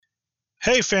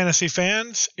Hey fantasy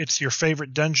fans, it's your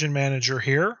favorite dungeon manager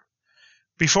here.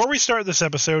 Before we start this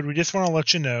episode, we just want to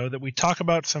let you know that we talk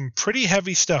about some pretty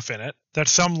heavy stuff in it that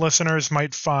some listeners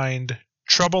might find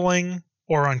troubling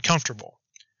or uncomfortable.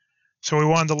 So we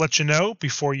wanted to let you know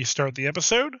before you start the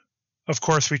episode. Of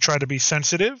course, we try to be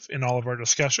sensitive in all of our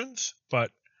discussions, but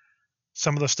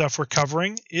some of the stuff we're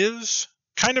covering is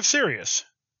kind of serious.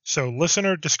 So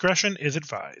listener discretion is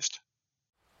advised.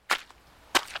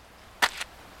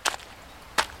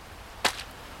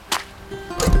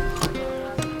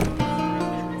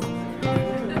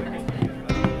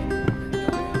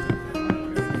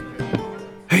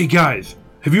 Hey guys,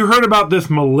 have you heard about this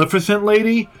Maleficent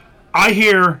lady? I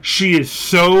hear she is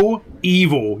so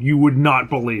evil you would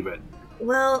not believe it.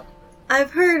 Well,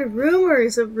 I've heard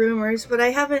rumors of rumors, but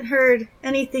I haven't heard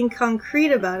anything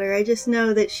concrete about her. I just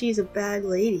know that she's a bad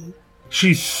lady.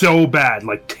 She's so bad,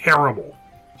 like terrible.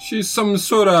 She's some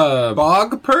sort of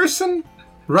bog person,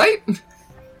 right?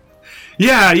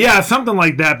 Yeah, something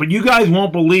like that, but you guys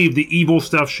won't believe the evil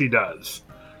stuff she does.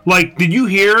 Like, did you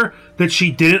hear that she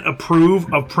didn't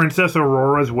approve of Princess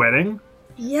Aurora's wedding?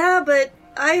 Yeah, but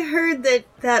I heard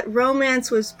that romance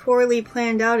was poorly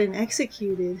planned out and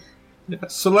executed. Yeah,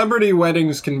 celebrity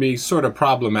weddings can be sort of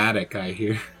problematic, I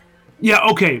hear. Yeah,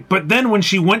 okay, but then when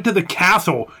she went to the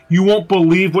castle, you won't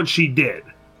believe what she did.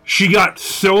 She got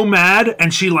so mad,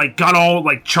 and she, got all,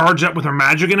 charged up with her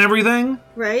magic and everything.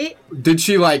 Right? Did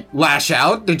she, lash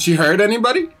out? Did she hurt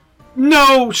anybody?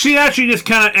 No, she actually just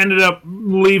kind of ended up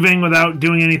leaving without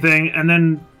doing anything, and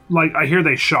then, I hear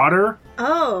they shot her.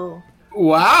 Oh.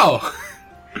 Wow.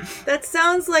 That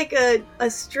sounds like a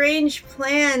strange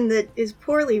plan that is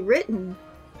poorly written.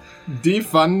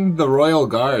 Defund the royal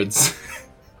guards.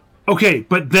 Okay,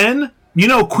 but then, you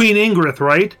know Queen Ingrid,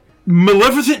 right?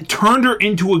 Maleficent turned her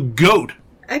into a goat.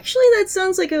 Actually, that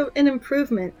sounds like an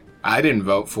improvement. I didn't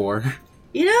vote for her.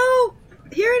 You know,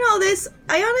 hearing all this,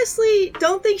 I honestly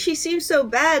don't think she seems so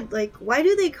bad. Why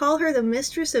do they call her the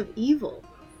Mistress of Evil?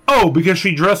 Oh, because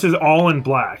she dresses all in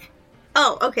black.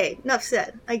 Oh, okay, enough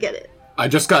said. I get it. I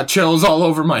just got chills all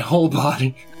over my whole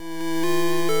body.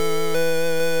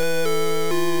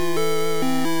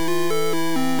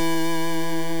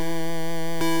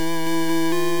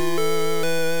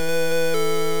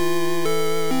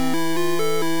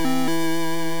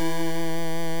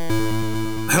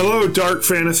 Hello, dark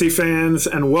fantasy fans,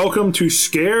 and welcome to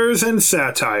Scares and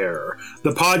Satire,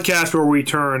 the podcast where we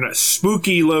turn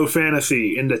spooky low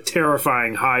fantasy into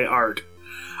terrifying high art.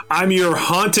 I'm your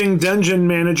haunting dungeon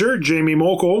manager, Jamie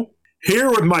Mokel, here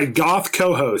with my goth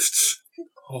co-hosts.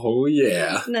 Oh,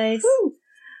 yeah. Nice. Woo.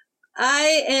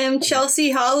 I am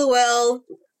Chelsea Hollowell,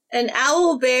 an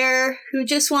owl bear who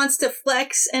just wants to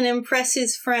flex and impress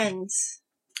his friends.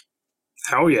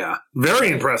 Hell yeah. Very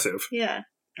impressive. Yeah.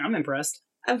 I'm impressed.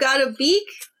 I've got a beak,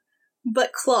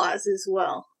 but claws as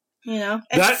well. You know?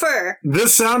 And fur.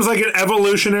 This sounds like an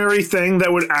evolutionary thing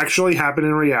that would actually happen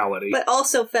in reality. But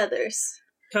also feathers.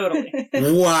 Totally.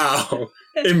 Wow.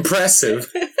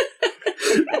 Impressive.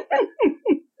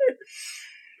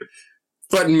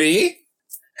 But me?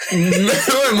 Who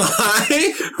am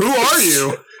I? Who are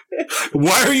you?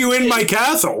 Why are you in my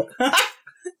castle?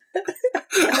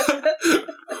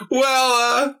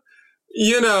 Well,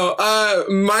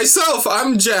 myself,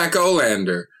 I'm Jack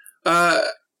Olander.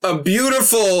 A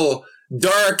beautiful,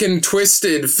 dark and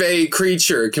twisted fey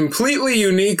creature, completely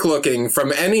unique looking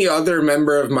from any other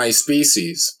member of my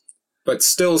species, but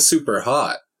still super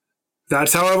hot.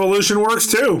 That's how evolution works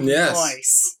too. Yes.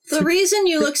 Nice. The reason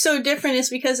you look so different is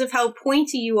because of how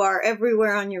pointy you are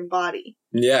everywhere on your body.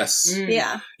 Yes.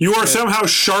 Yeah. You are somehow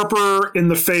sharper in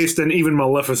the face than even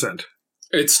Maleficent.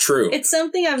 It's true. It's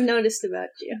something I've noticed about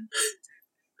you.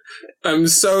 I'm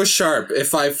so sharp.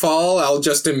 If I fall, I'll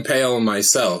just impale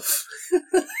myself.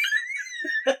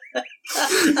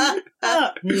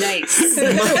 Oh, nice.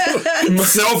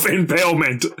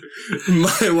 Self-impalement.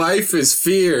 My life is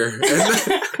fear.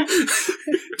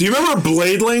 Do you remember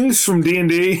Bladelings from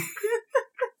D&D?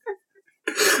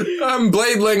 I'm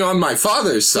Bladeling on my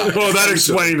father's side. Well, that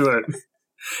explains it.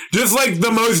 Just like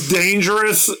the most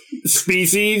dangerous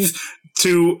species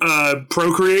to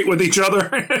procreate with each other.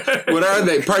 What are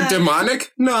they? Part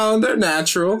demonic? No, they're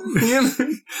natural.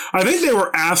 I think they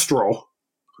were astral.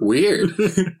 Weird.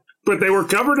 But they were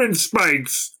covered in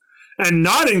spikes and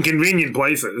not in convenient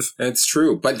places. That's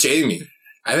true. But Jamie,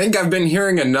 I think I've been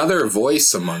hearing another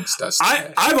voice amongst us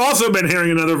today. I've also been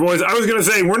hearing another voice. I was going to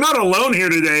say, we're not alone here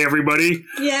today, everybody.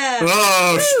 Yeah.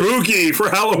 Oh, spooky for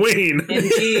Halloween.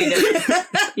 Indeed.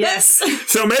 Yes.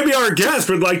 So maybe our guest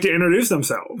would like to introduce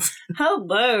themselves.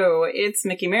 Hello, it's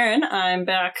Mickey Marin. I'm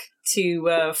back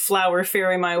to flower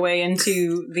fairy my way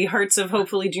into the hearts of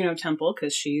hopefully Juno Temple,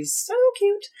 because she's so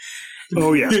cute.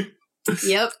 Oh, yeah.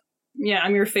 Yep. Yeah,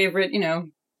 I'm your favorite,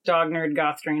 dog nerd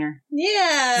goth trainer.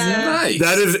 Yeah. Nice.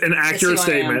 That is an accurate Yes,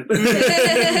 you are. statement.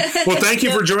 Well, thank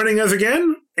you for joining us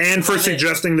again and for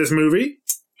suggesting this movie.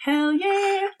 Hell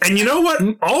yeah. And you know what?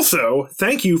 Also,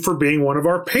 thank you for being one of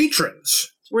our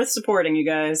patrons. It's worth supporting, you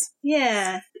guys.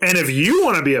 Yeah. And if you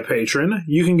want to be a patron,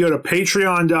 you can go to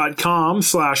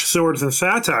patreon.com/swords and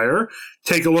satire,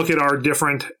 take a look at our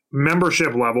different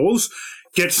membership levels,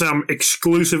 get some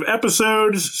exclusive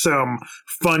episodes, some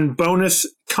fun bonus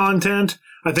content.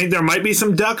 I think there might be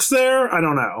some ducks there. I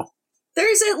don't know.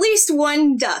 There's at least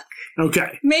one duck.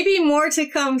 Okay. Maybe more to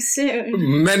come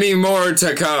soon. Many more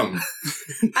to come.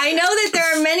 I know that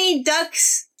there are many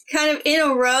ducks kind of in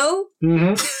a row,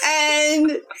 Mm-hmm.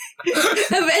 and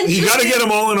eventually You got to get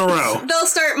them all in a row. they'll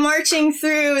start marching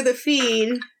through the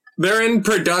feed. They're in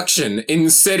production.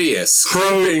 Insidious.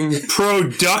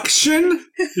 Production?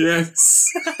 Yes.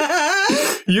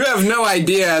 You have no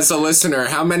idea as a listener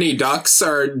how many ducks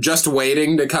are just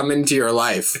waiting to come into your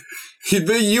life.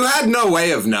 You had no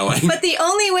way of knowing. But the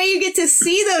only way you get to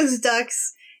see those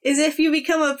ducks is if you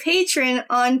become a patron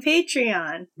on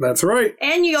Patreon. That's right.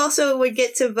 And you also would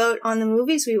get to vote on the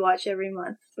movies we watch every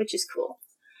month, which is cool.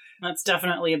 That's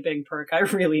definitely a big perk. I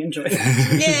really enjoy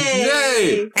that.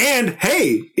 Yay! Yay! And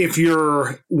hey, if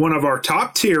you're one of our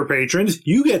top tier patrons,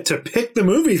 you get to pick the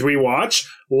movies we watch,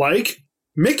 like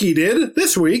Mickey did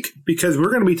this week, because we're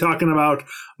going to be talking about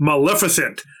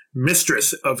Maleficent,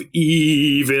 Mistress of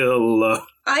Evil.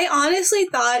 I honestly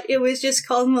thought it was just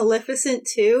called Maleficent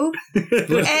 2,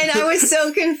 and I was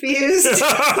so confused. When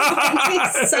I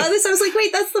saw this, I was like,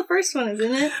 wait, that's the first one,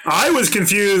 isn't it? I was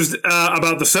confused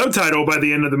about the subtitle by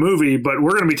the end of the movie, but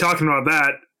we're going to be talking about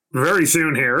that very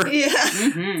soon here. Yeah.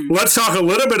 Mm-hmm. Let's talk a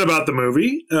little bit about the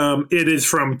movie. It is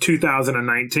from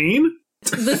 2019.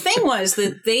 The thing was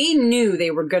that they knew they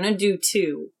were going to do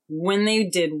 2 when they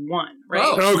did 1, right?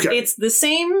 Oh. Okay. It's the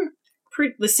same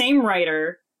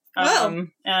writer.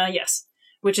 Yes,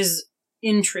 which is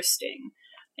interesting.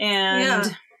 And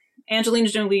Yeah. Angelina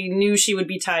Jolie knew she would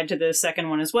be tied to the second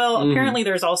one as well. Mhm. Apparently,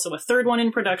 there's also a third one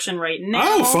in production right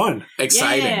now. Oh, fun.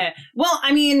 Exciting. Yeah. Well,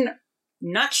 I mean,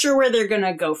 not sure where they're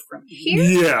gonna go from here.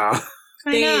 Yeah.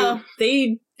 I know.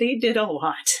 They did a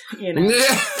lot, Yeah.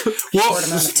 Well, Short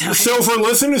amount of time. so for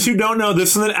listeners who don't know,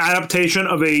 this is an adaptation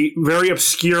of a very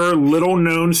obscure,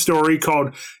 little-known story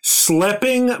called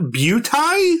Sleeping Beauty,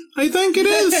 I think it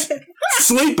is.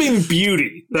 Sleeping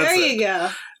Beauty. That's There it. you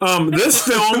go. This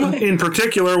film, in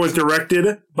particular, was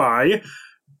directed by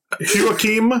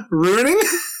Joachim Ruening.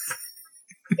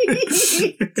 Didn't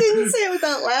say it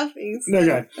without laughing. So.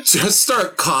 Okay. Just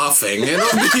start coughing.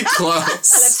 It'll be close.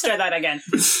 Let's try that again.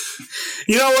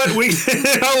 You know what?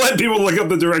 I'll let people look up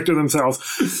the director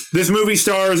themselves. This movie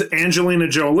stars Angelina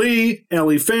Jolie,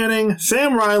 Ellie Fanning,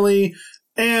 Sam Riley,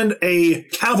 and a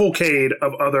cavalcade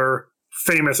of other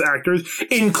famous actors,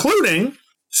 including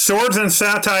Swords and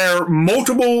Satire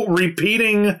multiple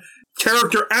repeating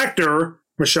character actor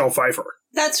Michelle Pfeiffer.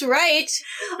 That's right.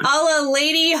 A la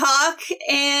Lady Hawk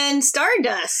and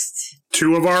Stardust.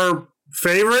 2 of our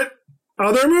favorite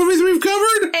other movies we've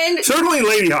covered. And Certainly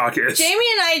Lady Hawk is. Jamie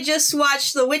and I just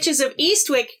watched The Witches of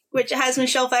Eastwick, which has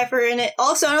Michelle Pfeiffer in it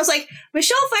also. And I was like,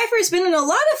 Michelle Pfeiffer's been in a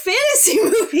lot of fantasy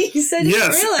movies. I didn't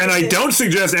Yes, realize and I it. don't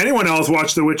suggest anyone else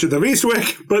watch The Witches of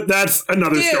Eastwick, but that's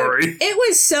another Dude, story. It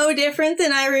was so different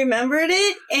than I remembered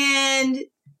it. And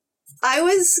I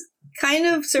was kind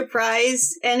of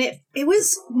surprised. And it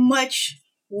was much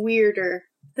weirder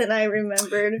than I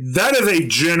remembered. That is a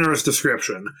generous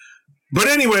description. But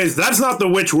anyways, that's not the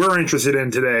witch we're interested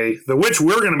in today. The witch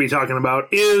we're going to be talking about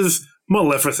is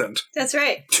Maleficent That's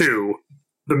right. 2,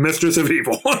 the Mistress of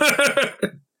Evil.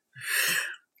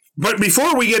 But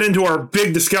before we get into our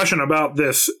big discussion about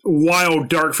this wild,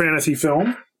 dark fantasy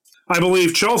film, I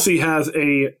believe Chelsea has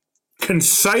a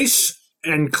concise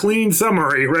and clean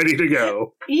summary ready to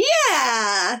go.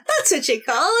 Yeah, that's what you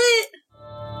call it.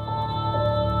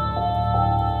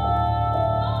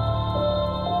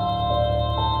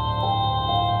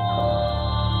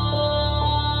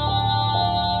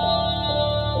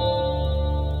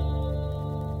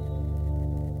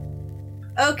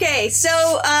 Okay,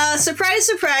 so surprise,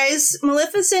 surprise,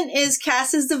 Maleficent is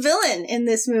cast as the villain in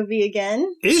this movie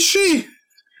again. Is she?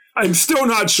 I'm still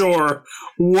not sure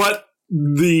what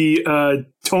the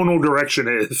tonal direction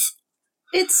is,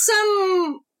 It's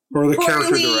some or the character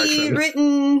poorly direction.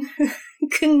 written,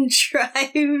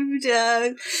 contrived,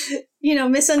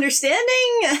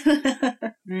 misunderstanding.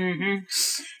 Mm-hmm.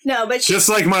 No, but she, Just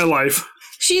like my life.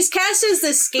 She's cast as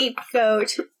the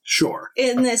scapegoat Sure.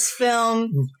 in this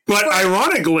film But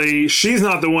ironically, she's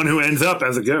not the one who ends up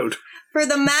as a goat, for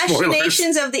the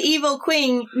machinations of the evil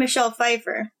queen, Michelle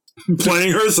Pfeiffer.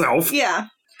 playing herself. Yeah.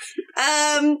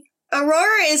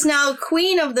 Aurora is now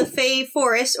queen of the Fey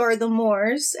Forest, or the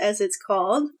Moors, as it's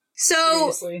called.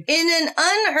 So, Seriously. in an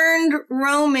unearned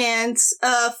romance,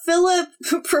 Philip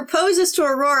proposes to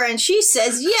Aurora, and she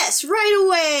says yes right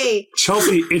away.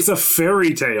 Chelsea, it's a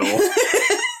fairy tale.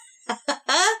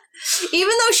 Even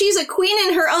though she's a queen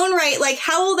in her own right, like,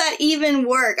 how will that even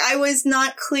work? I was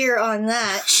not clear on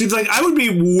that. She's like, I would be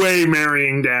way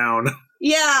marrying down.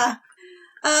 Yeah.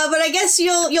 But I guess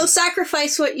you'll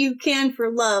sacrifice what you can for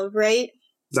love, right?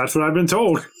 That's what I've been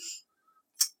told.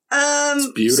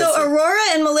 beautiful. So Aurora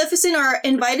and Maleficent are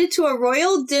invited to a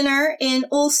royal dinner in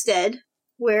Ulstead,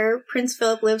 where Prince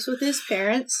Philip lives with his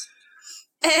parents.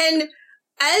 And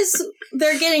as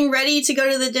they're getting ready to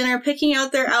go to the dinner, picking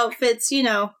out their outfits, you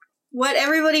know, what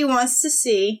everybody wants to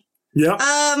see. Yeah,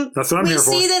 that's what I'm we here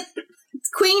for. see that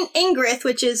Queen Ingrid,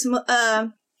 which is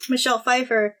Michelle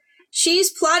Pfeiffer,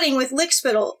 she's plotting with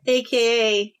Lickspittle,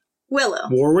 aka Willow.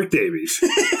 Warwick Davies.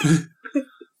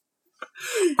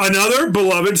 Another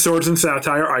beloved swords and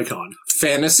satire icon.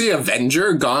 Fantasy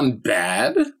Avenger gone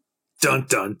bad? Dun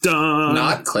dun dun.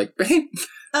 Not clickbait.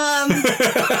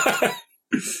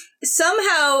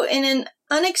 Somehow, in an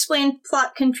unexplained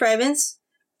plot contrivance,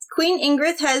 Queen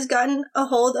Ingrid has gotten a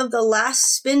hold of the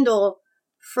last spindle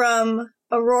from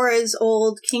Aurora's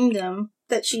old kingdom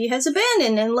that she has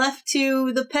abandoned and left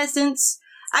to the peasants.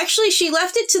 Actually, she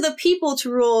left it to the people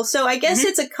to rule, so I guess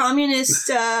it's a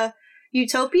communist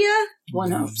utopia?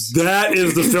 One hopes. That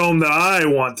is the film that I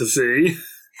want to see.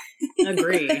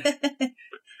 Agree.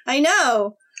 I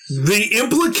know. The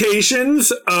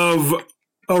implications of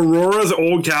Aurora's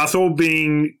old castle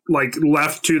being like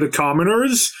left to the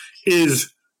commoners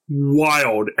is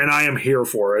wild, and I am here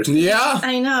for it. Yeah.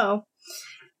 I know.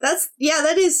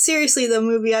 That is seriously the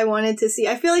movie I wanted to see.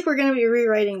 I feel like we're going to be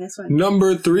rewriting this one.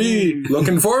 Number 3.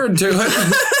 Looking forward to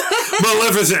it.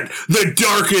 Maleficent, the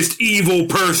darkest evil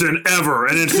person ever,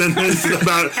 and it's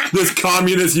about this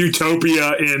communist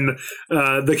utopia in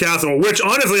the castle. Which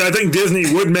honestly, I think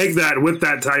Disney would make that with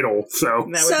that title. So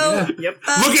Yep.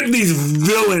 look at these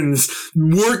villains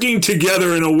working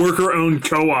together in a worker-owned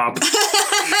co-op.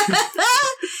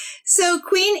 So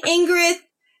Queen Ingrid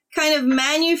kind of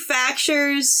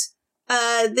manufactures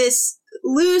this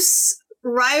loose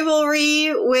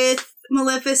rivalry with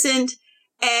Maleficent,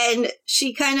 and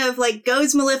she kind of like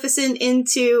goads Maleficent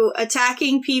into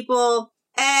attacking people,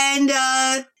 and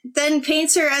then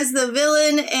paints her as the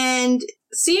villain, and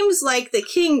seems like the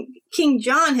King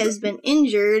John has been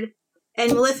injured,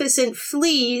 and Maleficent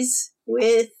flees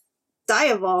with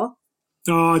Diaval.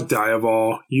 Oh,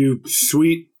 Diaval, you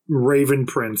sweet raven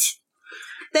prince.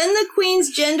 Then the queen's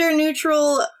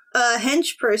gender-neutral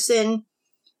hench person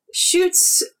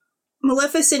shoots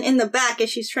Maleficent in the back as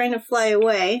she's trying to fly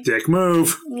away. Dick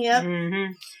move. Yep.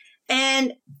 Mm-hmm.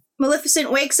 And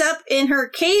Maleficent wakes up in her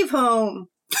cave home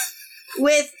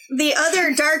with the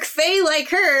other dark fae like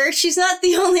her. She's not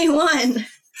the only one.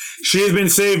 She has been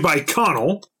saved by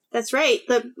Connell. That's right,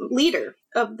 the leader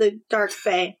of the dark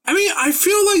fae. I mean, I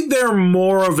feel like they're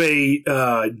more of a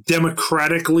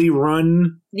democratically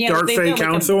run Dark they've Fae got, like,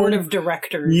 Council. a board of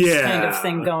directors kind of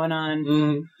thing going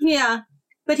on. Yeah.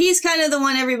 But he's kind of the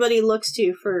one everybody looks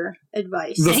to for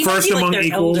advice. The He first might be, among their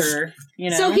equals. elder, you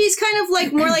know? So he's kind of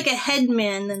like more like a head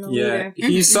man than the leader.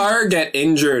 He saw her get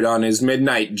injured on his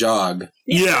midnight jog.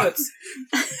 Yeah. it's-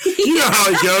 You know how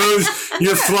it goes.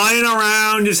 You're flying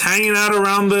around, just hanging out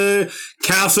around the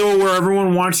castle where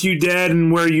everyone wants you dead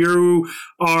and where you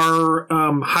are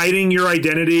hiding your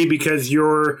identity because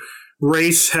your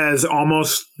race has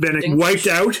almost been wiped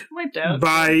out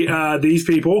by these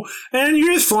people. And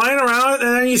you're just flying around,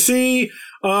 and then you see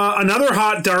another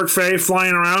hot dark fae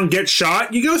flying around, get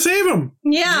shot. You go save him.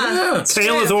 Yeah.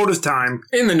 Tale as old as time.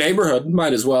 In the neighborhood,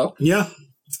 might as well. Yeah.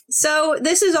 So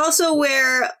this is also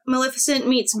where Maleficent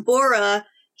meets Bora.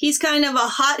 He's kind of a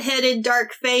hot-headed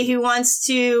dark fae who wants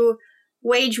to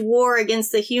wage war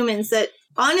against the humans that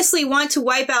honestly want to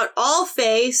wipe out all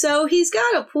fae, so he's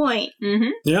got a point. Mm-hmm.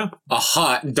 Yeah. A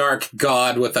hot, dark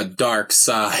god with a dark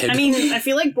side. I mean, I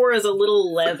feel like Bora's a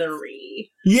little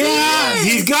leathery. Yeah.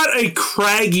 He's got a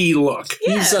craggy look.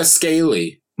 He's a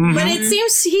scaly. Mhm. But he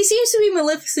seems to be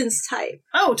Maleficent's type.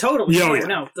 Oh, totally. Yeah, Oh, yeah.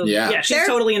 no. Yeah. She's They're-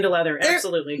 totally into leather.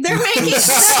 Absolutely. They're making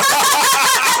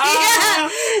yeah,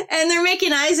 and they're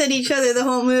making eyes at each other the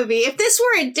whole movie. If this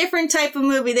were a different type of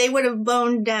movie, they would have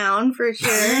boned down for sure.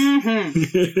 Mhm.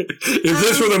 If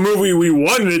this were the movie we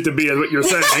wanted it to be, is what you're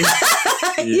saying.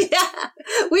 Yeah.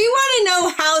 We want to know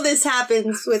how this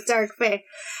happens with Dark Fae.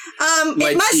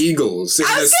 Like eagles in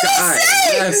the sky.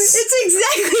 Yes. It's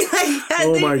exactly like that.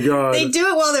 Oh my god. They do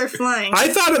it while they're flying. I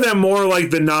thought of them more like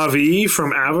the Na'vi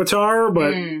from Avatar,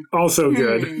 but also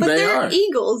good. But They they're are.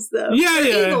 eagles, though. Yeah,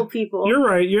 They're yeah. eagle people. You're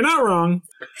right. You're not wrong.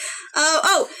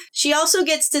 She also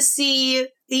gets to see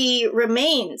the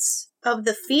remains of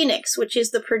the Phoenix, which is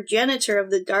the progenitor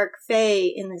of the Dark Fae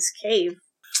in this cave.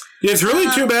 Yeah, it's really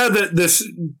too bad that this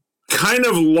kind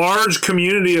of large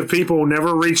community of people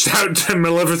never reached out to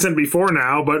Maleficent before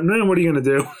now, but what are you going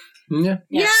to do? Yeah.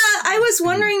 Yeah, I was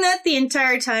wondering that the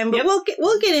entire time, but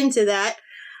we'll get into that.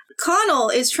 Connell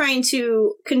is trying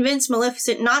to convince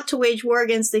Maleficent not to wage war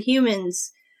against the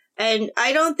humans, and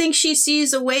I don't think she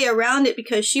sees a way around it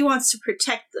because she wants to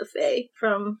protect the Fae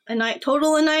from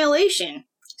total annihilation.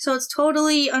 So it's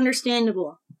totally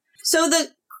understandable. So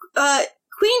the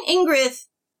Queen Ingrid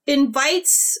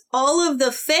invites all of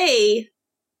the Fae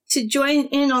to join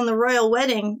in on the royal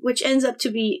wedding, which ends up to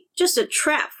be just a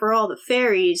trap for all the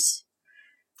fairies.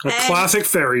 A classic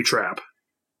fairy trap.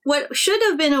 What should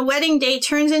have been a wedding day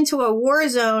turns into a war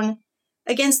zone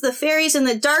against the fairies, and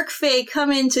the Dark Fae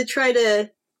come in to try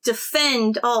to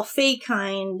defend all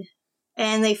Fae-kind,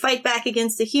 and they fight back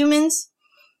against the humans.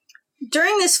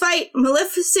 During this fight,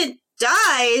 Maleficent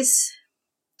dies.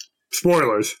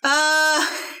 Spoilers.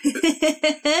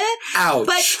 Ouch.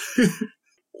 But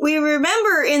we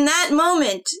remember in that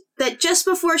moment that just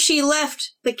before she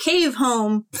left the cave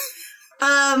home,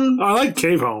 I like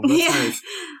Cave Home. That's nice.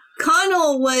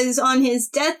 Connell was on his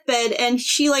deathbed, and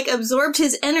she absorbed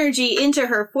his energy into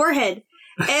her forehead.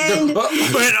 And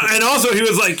and also he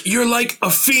was like, "You're like a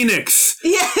phoenix,"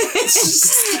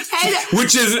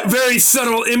 which is very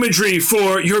subtle imagery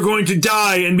for "you're going to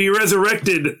die and be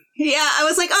resurrected." Yeah, I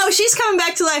was like, "Oh, she's coming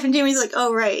back to life," and Jimmy's like,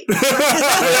 "Oh, right."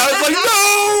 I was like,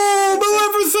 "No,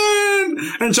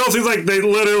 Maleficent!" And Chelsea's like, "They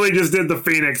literally just did the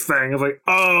phoenix thing." I was like,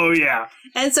 "Oh yeah."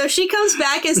 And so she comes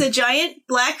back as a giant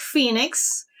black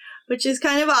phoenix, which is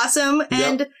kind of awesome.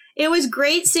 And it was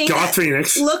great seeing Goth that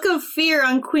Phoenix. look of fear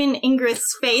on Queen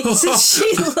Ingrid's face as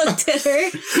she looked at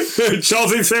her.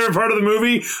 Chelsea's favorite part of the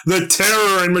movie, the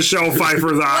terror in Michelle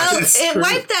Pfeiffer's Well, eyes. it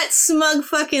wiped that smug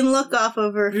fucking look off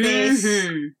of her face.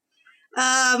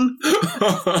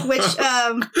 Which,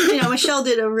 Michelle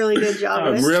did a really good job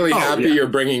I'm with. really happy you're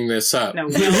bringing this up. No.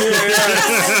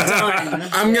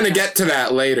 I'm going to get to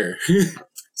that later.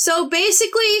 So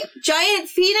basically, giant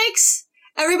phoenix,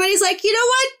 everybody's like, you know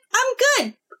what? I'm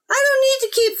good. I don't need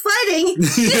to keep fighting.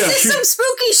 This is some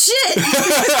spooky shit.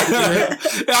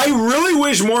 I really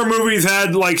wish more movies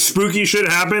had spooky shit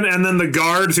happen, and then the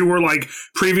guards who were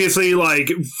previously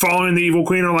following the evil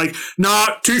queen are like,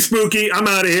 nah, too spooky, I'm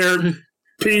out of here.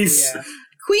 Peace. Yeah.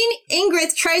 Queen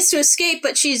Ingrid tries to escape,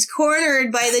 but she's cornered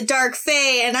by the Dark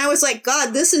Fae, and I was like,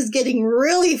 God, this is getting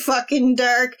really fucking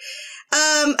dark.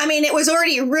 It was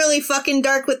already really fucking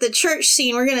dark with the church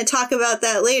scene. We're going to talk about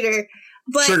that later.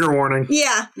 But, Trigger warning.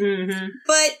 Yeah. Mm-hmm.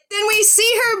 But then we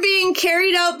see her being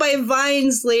carried out by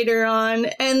vines later on,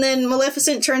 and then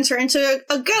Maleficent turns her into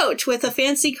a goat with a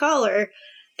fancy collar.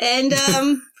 And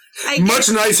Much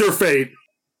nicer fate.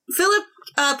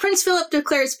 Prince Philip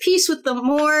declares peace with the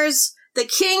Moors. The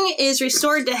king is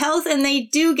restored to health, and they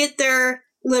do get their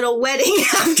little wedding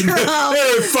after all.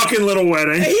 Their fucking little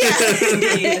wedding.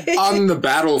 Yeah. On the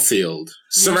battlefield,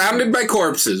 surrounded by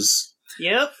corpses,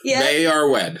 Yep. Yeah. they are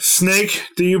wed. Snake,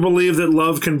 do you believe that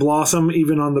love can blossom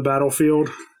even on the battlefield?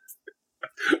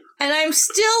 And I'm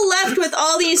still left with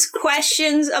all these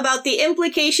questions about the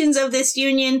implications of this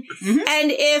union,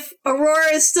 and if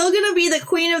Aurora is still going to be the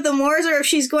queen of the Moors, or if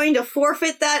she's going to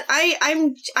forfeit that.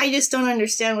 I just don't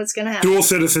understand what's going to happen. Dual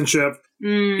citizenship.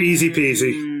 Easy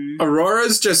peasy.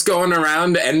 Aurora's just going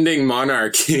around ending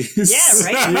monarchies. Yeah,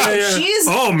 right? Yeah. She's,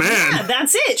 Oh, man. yeah,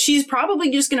 that's it. She's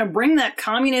probably just going to bring that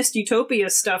communist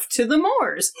utopia stuff to the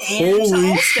Moors. And to Holy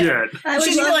Ulster. shit. I would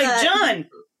She's going to love be like, that. John,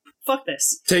 fuck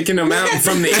this. Taking them out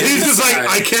from the And he's just like,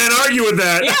 I can't argue with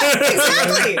that. Yeah,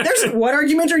 exactly. What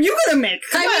argument are you going to make?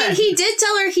 Come on. He did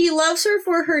tell her he loves her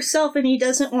for herself, and he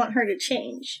doesn't want her to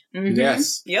change. Mhm.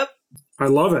 Yes. Yep. I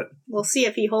love it. We'll see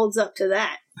if he holds up to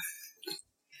that.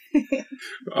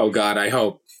 Oh, God, I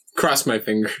hope. Cross my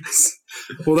fingers.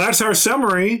 Well, that's our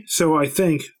summary, so I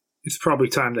think it's probably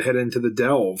time to head into the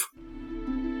delve.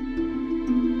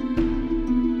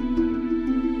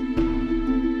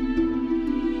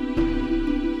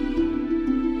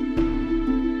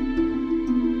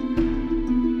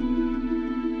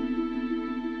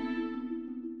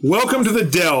 Welcome to the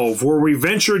Delve, where we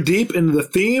venture deep into the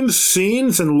themes,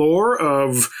 scenes, and lore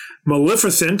of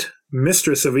Maleficent,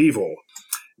 Mistress of Evil.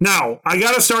 Now, I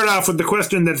got to start off with the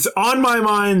question that's on my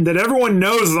mind, that everyone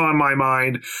knows is on my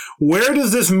mind. Where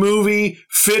does this movie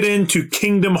fit into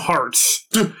Kingdom Hearts?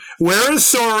 Where is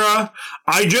Sora?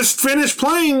 I just finished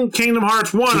playing Kingdom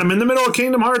Hearts 1. I'm in the middle of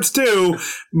Kingdom Hearts 2.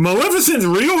 Maleficent's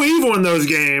real evil in those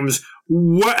games.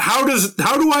 How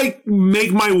do I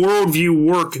make my worldview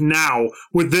work now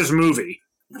with this movie?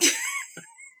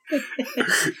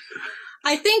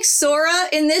 I think Sora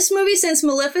in this movie, since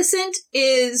Maleficent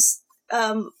is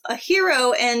a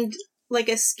hero and like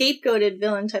a scapegoated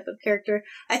villain type of character,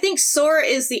 I think Sora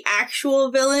is the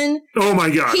actual villain. Oh my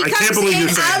god! He I comes can't believe you're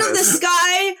in saying out of the this.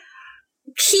 sky,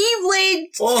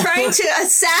 Keyblade trying to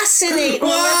assassinate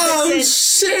Oh,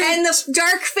 Maleficent, shit. and the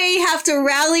Dark Fae have to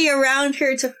rally around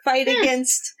her to fight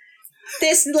against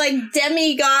this like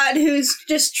demigod who's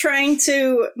just trying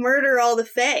to murder all the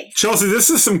Fae. Chelsea, this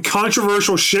is some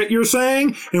controversial shit you're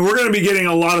saying, and we're going to be getting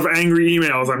a lot of angry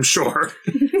emails, I'm sure.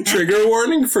 Trigger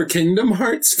warning for Kingdom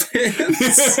Hearts fans.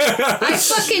 I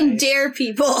fucking dare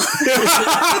people.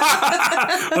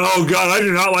 Oh god, I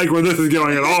do not like where this is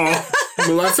going at all.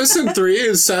 Maleficent 3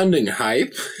 is sounding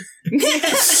hype.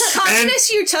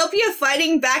 Communist utopia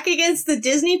fighting back against the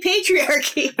Disney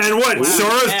patriarchy. And what? Wow.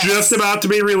 Sora's Yes. just about to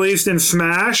be released in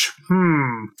Smash?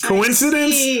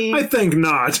 Coincidence? see. I think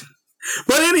not.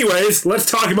 But anyways, let's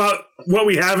talk about what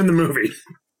we have in the movie.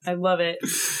 I love it.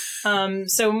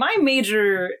 So my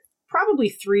probably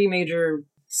three major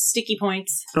sticky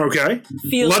points. Okay.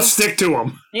 Let's stick to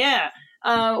them. Yeah.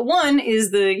 One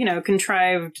is the,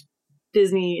 contrived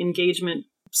Disney engagement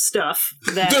stuff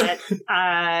that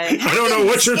I don't know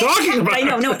what you're talking about. I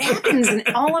know, no, it happens in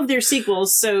all of their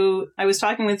sequels. So I was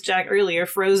talking with Jack earlier,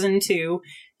 Frozen 2,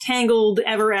 Tangled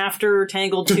Ever After,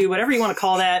 Tangled 2, whatever you want to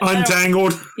call that.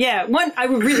 Untangled. Yeah, one, I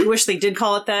would really wish they did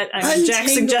call it that. Jack Untangled.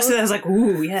 suggested that. I was like,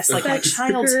 ooh, yes, like my That's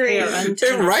child's great. hair It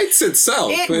untangled. writes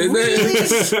itself. It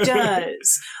really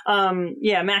does.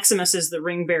 Yeah, Maximus is the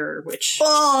ring bearer, which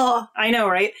Oh, I know,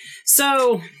 right?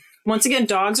 So, once again,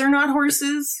 dogs are not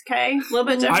horses, okay? A little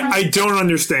bit different. I don't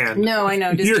understand. No, I know.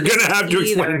 You're going to have to either.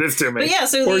 explain this to me. But yeah,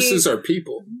 so Horses are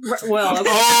people. well,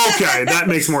 Okay, that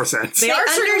makes more sense. they are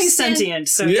certainly understand- sentient,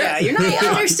 so Yeah. yeah, you're they not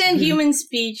wrong. understand human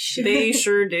speech. They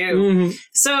sure do. Mhm.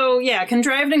 So yeah,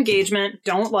 contrived engagement,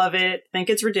 don't love it, think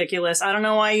it's ridiculous. I don't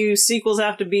know why you sequels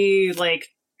have to be like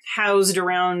housed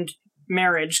around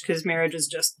marriage, because marriage is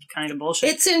just kind of bullshit.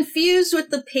 It's infused with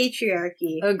the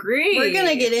patriarchy. Agreed. We're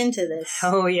gonna get into this.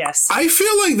 Oh yes. I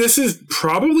feel like this is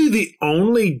probably the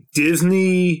only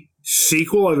Disney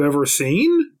sequel I've ever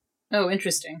seen. Oh,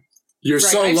 interesting. You're Right,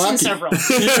 so I've lucky. seen several.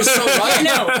 You're so lucky.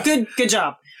 No, good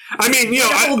job. I mean,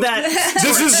 Hold that.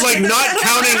 this is like not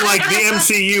counting like the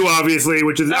MCU, obviously,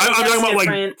 which is No, I'm that's talking about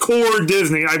different. like core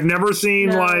Disney. I've never seen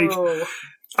like No.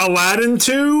 Aladdin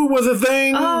 2 was a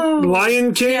thing. Oh.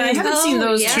 Lion King Yeah, I haven't seen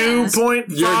those. yeah. 2.5.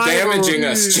 You're damaging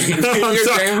us, Jamie. I'm, You're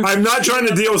sorry. dam- I'm not trying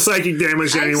to deal psychic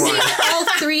damage to I've anyone. seen all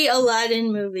 3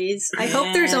 Aladdin movies. I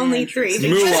hope there's only 3.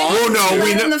 Mulan. Oh no,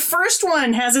 we And know. the first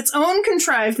one has its own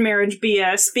contrived marriage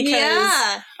BS because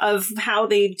Yeah, of how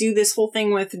they do this whole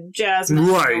thing with Jasmine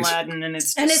Right. and Aladdin, and it's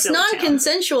just and it's silly town.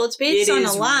 non-consensual. It's based It on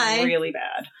is a lie. really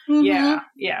bad. Mhm.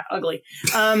 Yeah, ugly.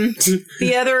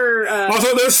 The other,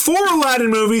 Also, there's 4 Aladdin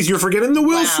movies. You're forgetting the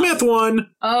Will Wow. Smith one.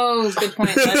 oh, good point.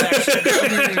 That's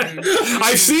actually,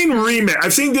 I've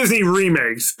seen Disney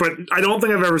remakes, but I don't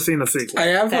think I've ever seen a sequel. I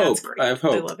have hope. that's great. I have I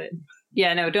hope. love it.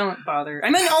 Yeah, no, don't bother. I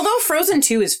mean, although Frozen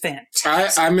 2 is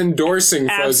fantastic. I'm endorsing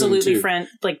Frozen Absolutely,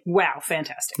 2. wow,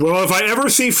 fantastic. Well, if I ever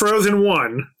see Frozen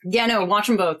 1, Yeah, no, watch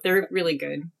them both. They're really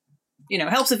good.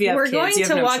 Helps if you have We're kids. going You have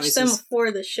to no watch them choices.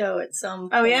 for the show at some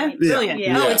Oh yeah, point. brilliant.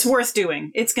 Yeah. Oh, Yeah. it's worth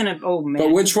doing. It's gonna. Oh man.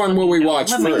 But which one will we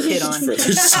watch I'll have my first? kid on.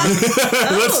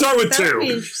 let's start with that would be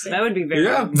 2. interesting. That would be very.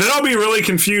 Yeah. Then I'll be really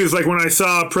confused, like when I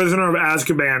saw Prisoner of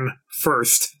Azkaban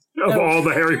first of Oh. all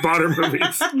the Harry Potter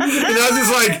movies. And I was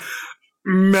just like,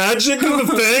 magic is a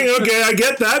thing? Okay, I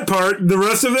get that part. The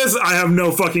rest of this, I have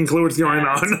no fucking clue what's going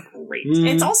That's on. Great. Mm.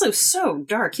 It's also so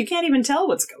dark. You can't even tell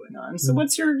what's going on. So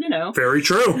what's your, Very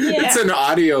true. Yeah. It's an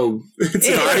audio. It's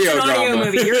an audio drama.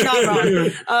 movie. You're not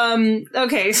wrong.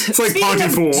 Okay. It's like speaking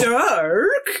of Pontypool.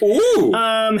 dark.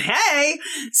 Ooh. Hey.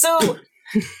 So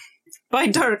by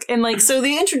dark and so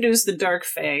they introduced the Dark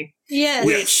Fae. Yes.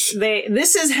 Yes.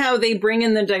 This is how they bring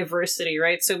in the diversity,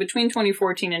 right? So between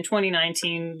 2014 and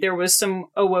 2019, there was some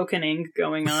awakening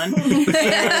going on.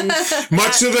 And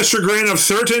Much to the chagrin of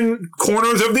certain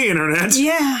corners of the internet.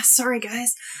 yeah, sorry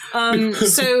guys.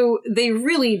 So they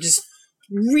really just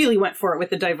really went for it with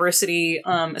the diversity,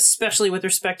 especially with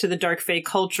respect to the Dark Fae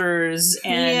cultures,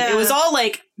 and Yeah. it was all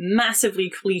like massively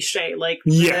cliche, like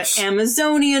Yes. the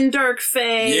Amazonian Dark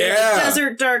Fae, Yeah. the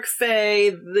Desert Dark Fae,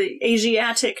 the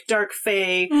Asiatic Dark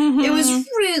Fae. Mhm. It was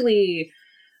really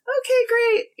okay,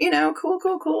 great,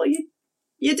 cool.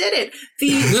 You did it.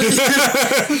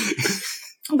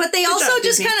 But they Good also job,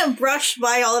 just Disney. kind of brush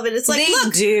by all of it. It's like, They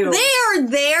look, do. they are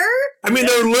there. I mean,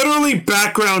 they're literally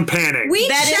background panning. We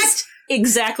That checked. is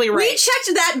exactly right. We checked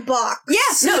that box.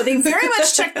 Yes, no, they very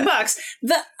much check the box.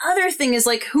 The other thing is,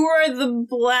 like, who are the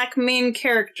black main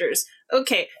characters?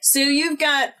 Okay, so you've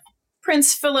got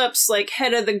Prince Philip's, like,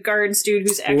 head of the guards dude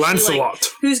who's actually, Lancelot.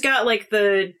 who's got, like,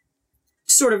 the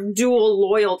sort of dual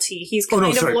loyalty. He's kind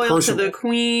of loyal Percival. to the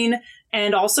queen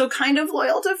and also kind of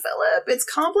loyal to Philip. It's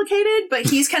complicated, but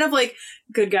he's kind of, like,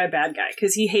 good guy, bad guy,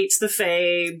 because he hates the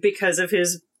Fae because of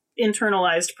his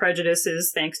internalized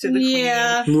prejudices thanks to the queen.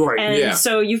 Yeah. Right. And Yeah.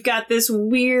 so you've got this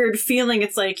weird feeling.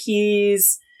 It's like you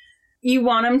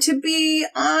want him to be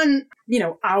on,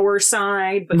 our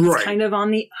side, but he's Right. kind of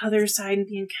on the other side and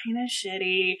being kind of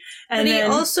shitty. And But he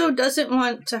then, also doesn't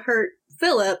want to hurt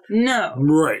Philip. no.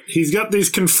 Right. He's got these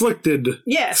conflicted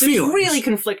Yeah, so feelings. it's really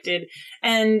conflicted.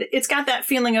 And it's got that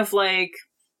feeling of like,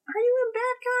 are you a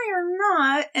bad guy or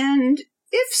not? And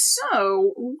if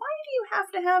so, why do you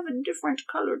have to have a different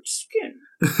colored skin?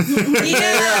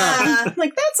 Yeah.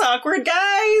 Like, that's awkward,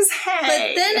 guys.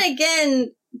 Hey. But then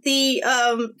again, the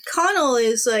Connell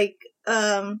is like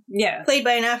yeah, played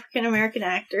by an African American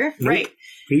actor. Nope. right.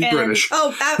 He's And- British. Oh,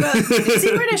 Is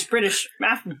he British? British.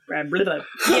 Blah, blah, blah.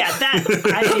 Yeah,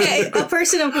 that. okay, a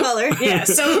person of color. Yeah,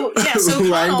 so Connell,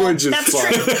 Language is that's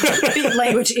fun. true. The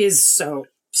language is so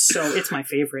it's my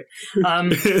favorite.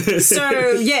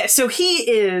 So he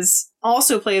is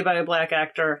also played by a black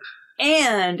actor,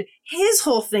 and his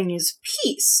whole thing is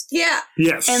peace. Yeah.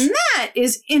 Yes. And that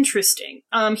is interesting.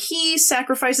 He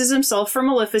sacrifices himself for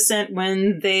Maleficent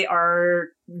when they are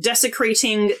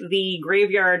desecrating the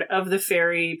graveyard of the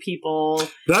fairy people.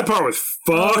 that part was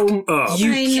fucked up.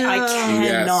 I I know.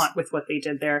 cannot Yes. with what they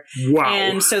did there. Wow.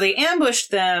 And so they ambushed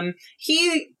them.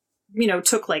 He,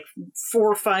 took like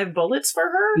 4 or 5 bullets for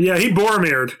her. Yeah, he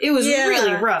Boromired. It was Yeah.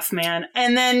 really rough, man.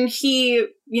 And then he,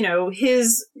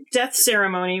 his death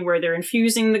ceremony where they're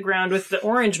infusing the ground with the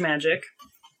orange magic,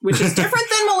 which is different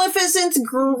than Maleficent's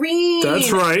green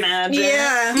That's right. magic.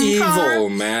 Yeah. Evil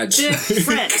magic.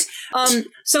 Different.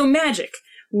 So magic.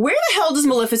 Where the hell does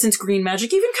Maleficent's green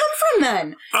magic even come from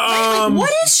then? Right? Like,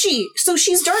 what is she? So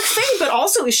she's Dark Fae, but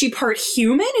also is she part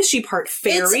human? Is she part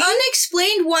fairy? It's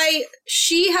unexplained why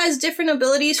she has different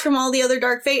abilities from all the other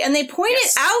Dark Fae, and they point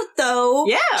Yes. it out though.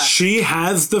 Yeah. She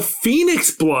has the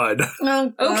Phoenix blood.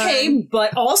 Oh, God. Okay,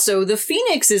 but also the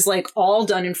Phoenix is like all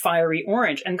done in fiery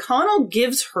orange, and Connell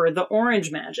gives her the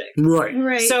orange magic. Right.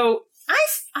 Right. So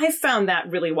I found that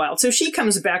really wild. So she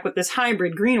comes back with this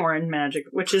hybrid green-orange magic,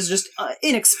 which is just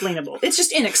inexplainable. It's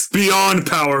just inexplicable. Beyond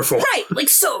powerful. Right, like,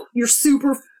 so you're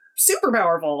super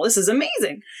powerful. This is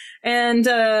amazing. And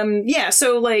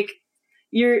so like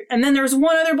and then there's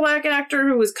one other black actor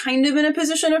who was kind of in a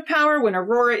position of power when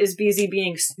Aurora is busy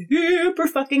being super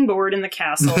fucking bored in the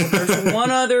castle. There's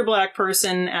one other black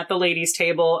person at the ladies'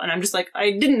 table, and I'm just like,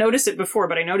 I didn't notice it before,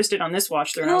 but I noticed it on this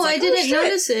watch through. And I was Oh, like, I didn't shit.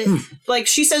 notice it. Like,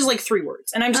 she says like 3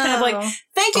 words, and I'm just kind of like, Oh.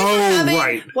 thank you for Oh, having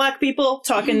right. black people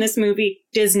talk in this movie,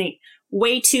 Disney.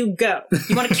 Way to go.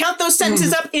 You want to count those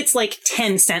sentences up? It's like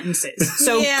 10 sentences.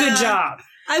 So Yeah. good job.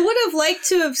 I would have liked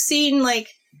to have seen like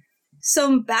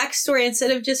some backstory instead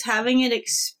of just having it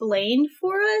explained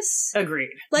for us.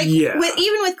 Agreed. Like Yeah.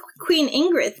 even with Queen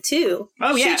Ingrid too.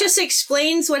 Oh, yeah. She just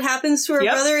explains what happens to her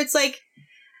Yep. brother. It's like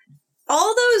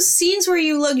all those scenes where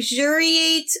you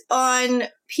luxuriate on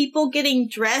people getting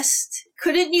dressed.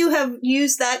 Couldn't you have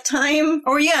used that time?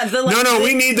 Or yeah,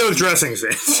 We need those dressing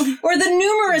scenes. or the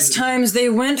numerous times they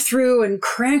went through and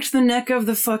cranked the neck of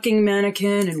the fucking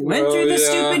mannequin and went Oh, through the yeah.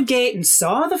 stupid gate and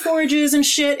saw the forges and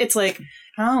shit. It's like,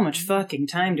 how much fucking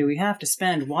time do we have to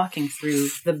spend walking through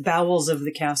the bowels of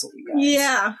the castle, you guys?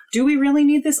 Yeah. Do we really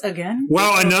need this again?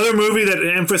 Wow, another movie that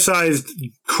emphasized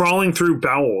crawling through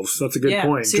bowels. That's a good Yeah,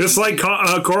 point. see- Just like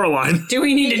Coraline. Do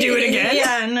we need to do it again?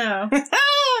 Yeah, no.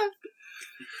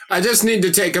 I just need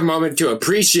to take a moment to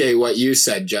appreciate what you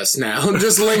said just now.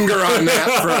 Just linger on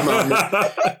that for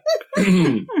a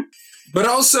moment. But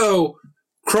also,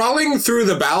 crawling through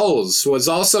the bowels was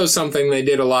also something they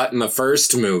did a lot in the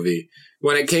first movie.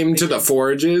 When it came to the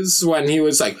forges, when he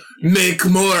was like, make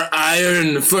more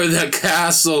iron for the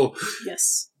castle.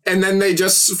 Yes. And then they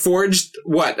just forged,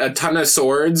 a ton of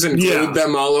swords and glued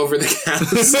them all over the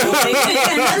castle.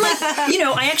 And then,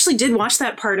 I actually did watch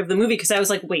that part of the movie because I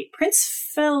was like, wait, Prince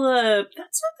Philip,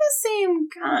 that's not the same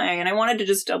guy. And I wanted to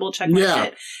just double check my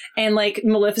shit. And,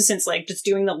 Maleficent's, just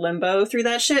doing the limbo through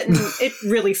that shit. And it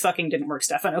really fucking didn't work,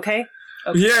 Stefan, okay?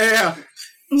 Yeah.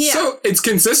 So it's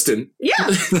consistent. Yeah.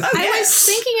 I was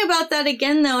thinking about that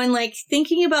again, though, and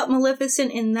thinking about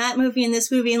Maleficent in that movie and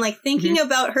this movie, and thinking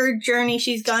about her journey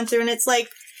she's gone through. And it's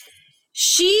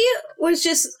she was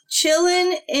just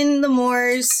chilling in the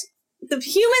moors. The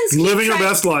humans living her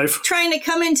best life, trying to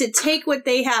come in to take what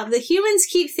they have. The humans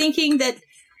keep thinking that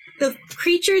the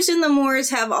creatures in the moors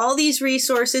have all these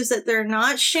resources that they're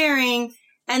not sharing,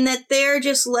 and that they're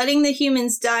just letting the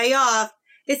humans die off.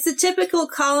 It's the typical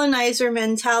colonizer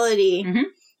mentality. Mm-hmm.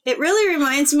 It really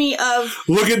reminds me of...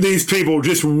 Look at these people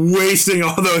just wasting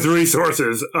all those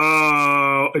resources.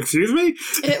 Excuse me?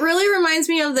 It really reminds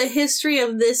me of the history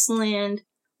of this land,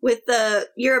 with the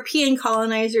European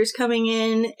colonizers coming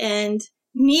in and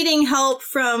needing help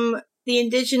from the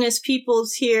indigenous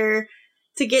peoples here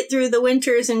to get through the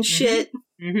winters and shit.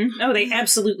 Mm-hmm. Oh, they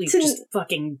absolutely just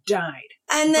fucking died.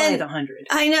 And then, by the 100.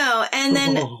 I know. And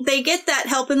then they get that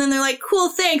help, and then they're like, cool,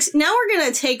 thanks. Now we're going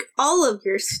to take all of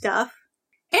your stuff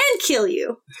and kill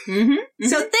you. Mm-hmm.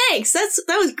 So thanks.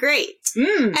 That was great.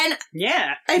 And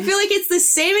I feel like it's the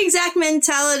same exact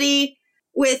mentality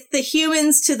with the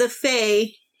humans to the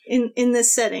Fae in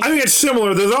this setting. I think it's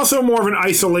similar. There's also more of an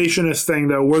isolationist thing,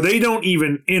 though, where they don't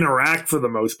even interact for the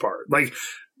most part.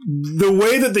 The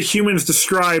way that the humans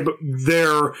describe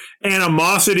their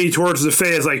animosity towards the Fae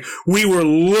is we were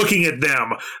looking at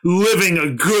them living a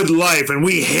good life and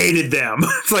we hated them.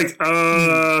 It's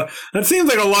that seems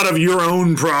like a lot of your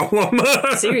own problem.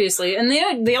 Seriously. And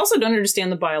they also don't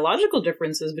understand the biological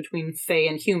differences between Fae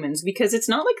and humans, because it's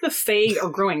not like the Fae are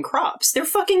growing crops. They're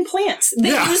fucking plants. They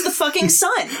use the fucking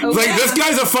sun. Okay? This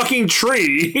guy's a fucking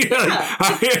tree.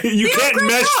 Yeah. You can't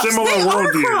mesh similar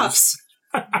worldviews.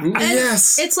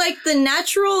 Yes. It's the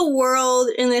natural world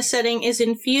in this setting is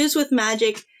infused with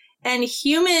magic, and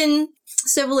human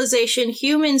civilization,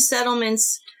 human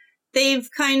settlements, they've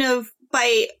kind of,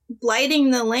 by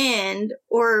blighting the land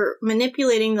or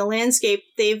manipulating the landscape,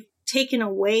 they've taken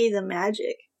away the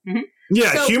magic. Mm-hmm.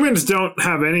 Yeah, so, humans don't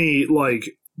have any,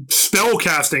 spell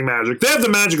casting magic. They have the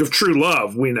magic of true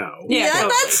love, we know. Yeah,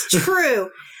 that's true.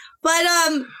 But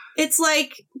it's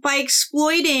by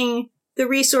exploiting the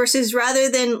resources rather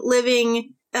than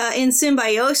living in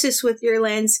symbiosis with your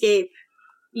landscape,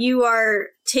 you are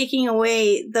taking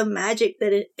away the magic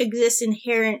that exists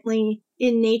inherently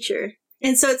in nature.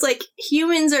 And so it's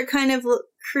humans are kind of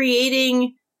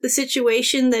creating the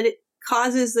situation that it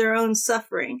causes their own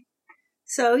suffering.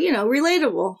 So,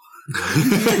 relatable.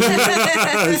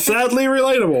 Sadly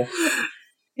relatable.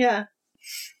 Yeah.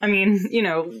 I mean,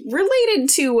 related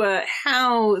to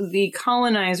how the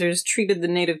colonizers treated the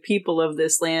native people of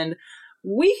this land,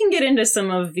 we can get into some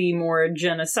of the more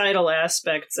genocidal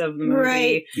aspects of the movie.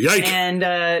 Right. Yikes. And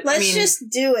let's just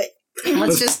do it.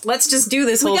 Let's just do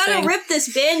this whole thing. We gotta rip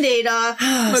this Band-Aid off.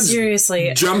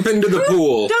 Seriously. Jump into the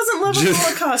pool. Doesn't love a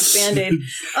Holocaust Band-Aid.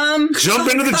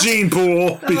 Jump into the gene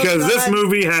pool, because this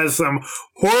movie has some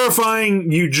horrifying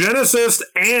eugenicist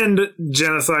and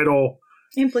genocidal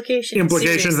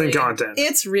implications and content.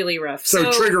 It's really rough.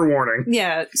 So trigger warning.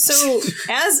 Yeah. So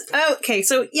as a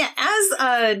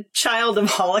child of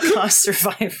Holocaust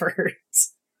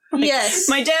survivors. Yes.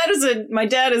 My dad is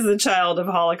the child of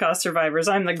Holocaust survivors.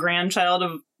 I'm the grandchild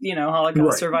of,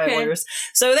 Holocaust survivors. Okay.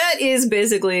 So that is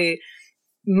basically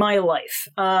my life.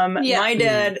 My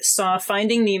dad saw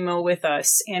Finding Nemo with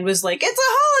us and was like, "It's a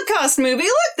Holocaust movie.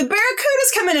 Look, the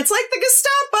Barracuda's coming. It's like the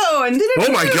Gestapo." And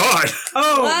oh my god!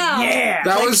 Oh wow. Yeah,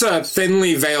 that was a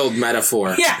thinly veiled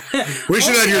metaphor. Yeah, we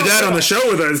should have your dad on the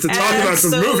show with us to talk about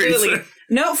some movies.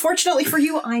 No, fortunately for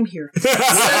you, I'm here. So this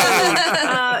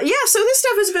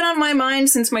stuff has been on my mind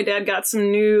since my dad got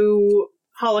some new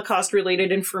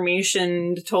Holocaust-related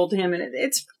information told to him, and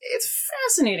it's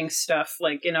fascinating stuff,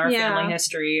 in our family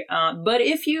history. But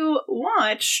if you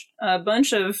watch a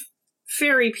bunch of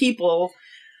fairy people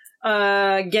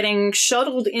getting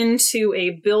shuttled into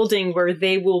a building where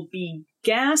they will be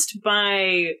gassed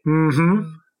by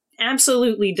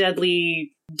absolutely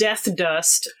deadly death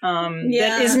dust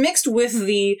that is mixed with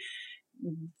the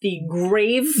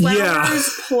grave flowers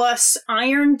plus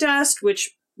iron dust,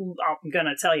 which I'm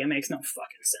gonna tell you makes no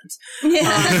fucking sense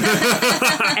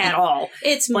at all.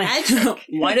 It's magic.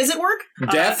 Why does it work?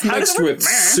 Death mixed with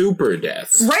super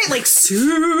death, right?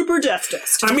 Super death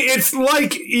dust. I mean, it's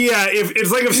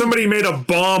if somebody made a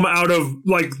bomb out of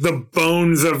the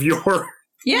bones of your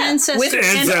Yeah, Ancestors.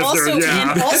 and also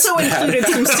That's included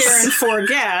some badass. Saren 4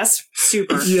 gas.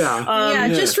 Super. Yeah.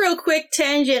 Just real quick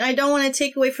tangent. I don't want to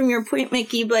take away from your point,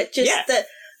 Mickey, but just that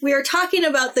we are talking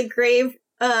about the grave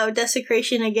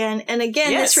desecration again. And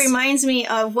again, this reminds me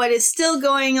of what is still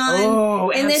going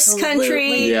on in this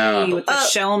country. Yeah. With the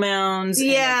shell mounds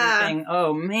and everything.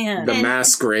 Oh, man. The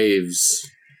mass graves.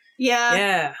 Yeah.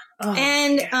 Yeah. Oh,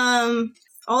 and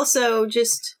also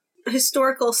just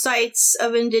historical sites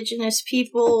of indigenous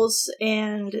peoples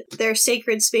and their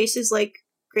sacred spaces like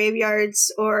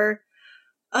graveyards or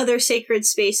other sacred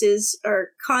spaces are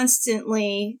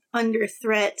constantly under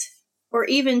threat or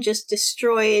even just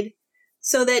destroyed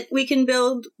so that we can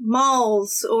build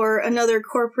malls or another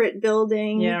corporate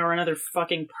building. Yeah, or another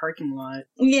fucking parking lot.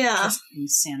 Yeah. Just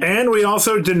insanity. And we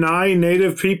also deny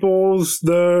Native peoples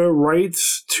the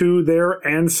rights to their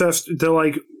ancestors,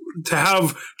 to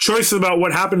have choices about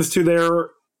what happens to their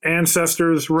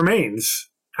ancestors' remains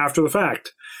after the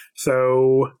fact.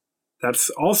 So that's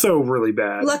also really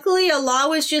bad. Luckily, a law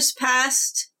was just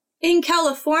passed in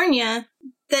California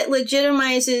that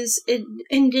legitimizes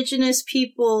indigenous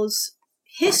peoples'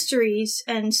 histories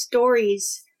and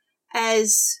stories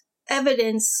as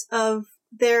evidence of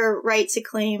their right to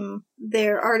claim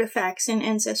their artifacts and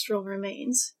ancestral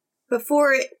remains.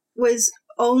 Before, it was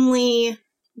only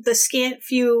the scant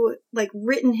few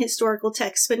written historical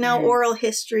texts, but now oral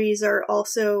histories are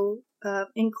also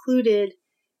included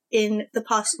in the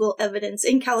possible evidence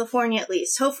in California, at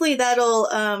least. Hopefully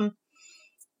that'll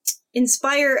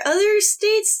inspire other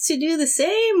states to do the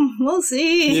same. We'll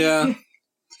see. Yeah.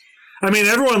 I mean,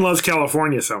 everyone loves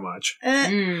California so much.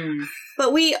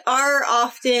 But we are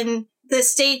often the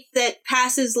state that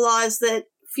passes laws that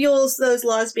fuels those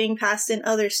laws being passed in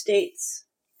other states.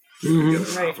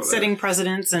 Mm-hmm. Right, setting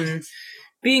precedents and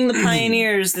being the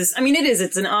pioneers.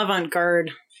 It's an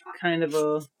avant-garde kind of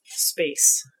a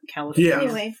space, California. Yeah.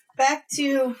 Anyway, back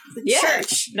to the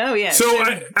church. No, yeah. So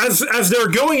as they're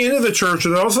going into the church,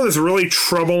 there's also this really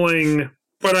troubling,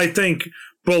 but I think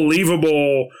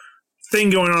believable thing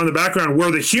going on in the background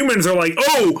where the humans are like,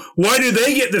 oh, why do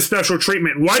they get this special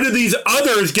treatment? Why do these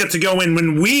others get to go in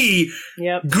when we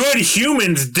good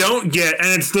humans don't get?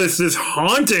 And it's this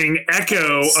haunting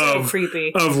echo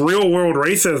creepy. of real world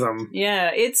racism.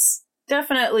 Yeah, it's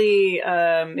definitely,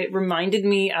 it reminded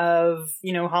me of,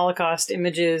 Holocaust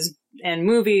images and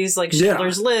movies like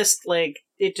Schindler's List.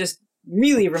 It just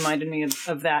really reminded me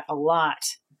of that a lot.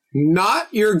 Not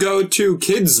your go-to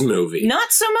kids movie.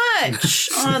 Not so much,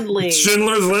 oddly.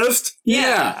 Schindler's List?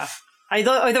 Yeah.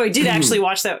 Although I did actually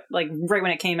watch that right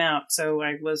when it came out, so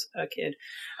I was a kid.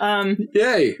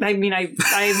 Yay. I mean, I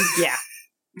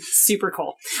super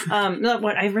cool.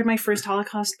 I read my first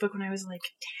Holocaust book when I was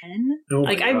 10. Oh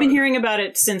I've been hearing about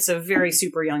it since a very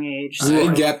super young age. So.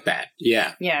 I get that.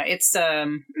 Yeah. Yeah, it's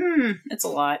a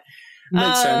lot.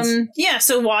 Makes sense. Yeah,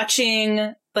 so watching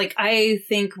it,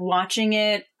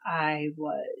 I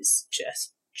was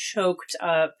just choked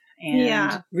up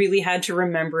and really had to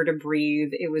remember to breathe.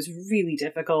 It was really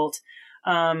difficult.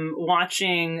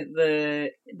 Watching the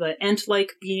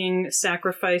Ent-like being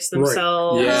sacrificed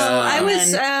themselves. Right.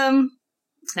 Yeah.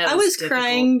 I was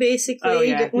crying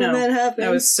basically when that happened.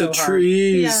 That was so the hard.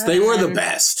 trees. They were the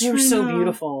best. They were so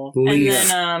beautiful. Leaf. And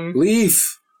then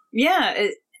Leaf. yeah,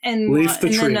 Leaf the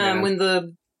tree, man. When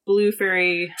the blue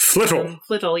fairy Flittle,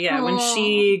 when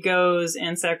she goes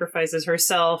and sacrifices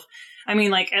herself,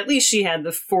 at least she had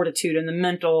the fortitude and the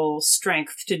mental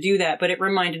strength to do that, but it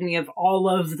reminded me of all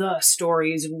of the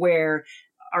stories where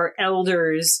our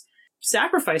elders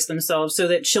sacrificed themselves so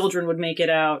that children would make it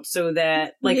out, so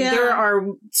that there are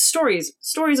stories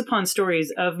upon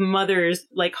stories of mothers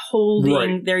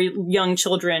holding their young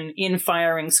children in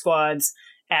firing squads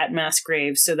at mass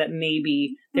graves so that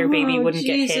maybe their baby wouldn't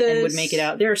get hit and would make it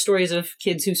out. There are stories of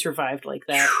kids who survived like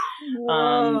that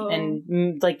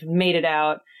and made it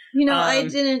out. I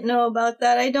didn't know about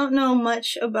that. I don't know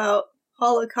much about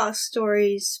Holocaust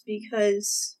stories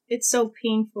because it's so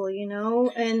painful,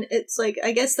 and it's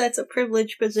I guess that's a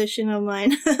privileged position of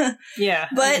mine. Yeah.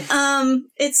 But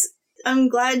I'm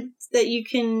glad that you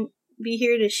can be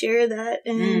here to share that,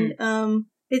 and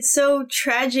it's so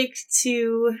tragic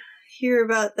to hear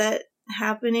about that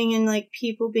happening and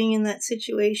people being in that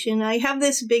situation. I have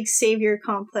this big savior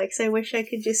complex. I wish I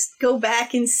could just go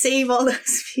back and save all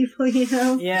those people,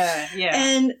 Yeah.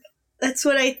 And that's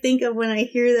what I think of when I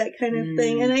hear that kind of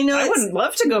thing. And I know I would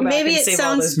love to go back and save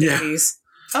all those babies.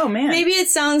 Oh man. Maybe it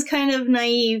sounds kind of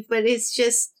naive, but it's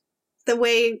just the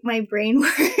way my brain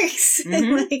works.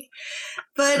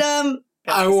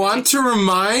 I want to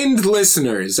remind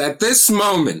listeners at this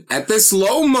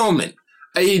low moment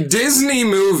A Disney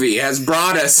movie has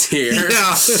brought us here.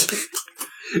 Yeah.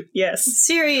 Yes.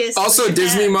 Serious. Also,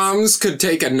 Disney ads. moms could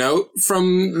take a note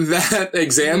from that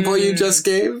example you just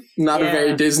gave. Not a Yeah.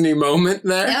 very Disney moment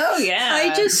there. Oh, yeah.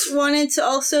 I just wanted to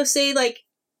also say, like,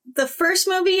 the first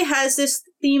movie has this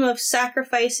theme of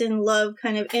sacrifice and love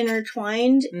kind of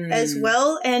intertwined as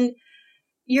well. And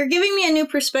you're giving me a new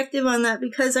perspective on that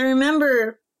because I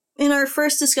remember in our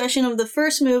first discussion of the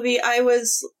first movie, I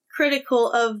was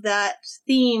critical of that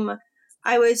theme.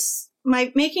 I was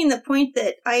making the point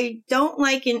that I don't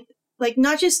like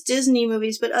not just Disney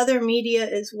movies, but other media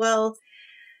as well.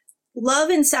 Love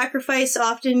and sacrifice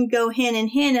often go hand in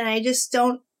hand, and I just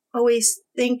don't always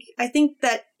think. I think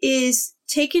that is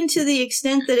taken to the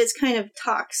extent that it's kind of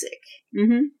toxic.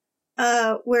 Mm-hmm.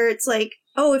 Where it's like,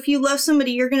 oh, if you love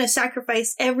somebody, you're going to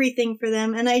sacrifice everything for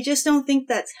them, and I just don't think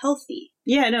that's healthy.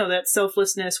 Yeah, no, that's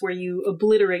selflessness where you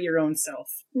obliterate your own self.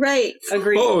 Right.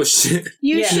 Agreed. Oh, shit.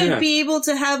 You Yeah. should Yeah. be able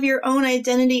to have your own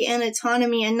identity and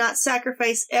autonomy and not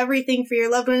sacrifice everything for your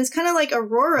loved one. It's kind of like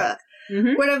Aurora,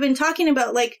 Mm-hmm. what I've been talking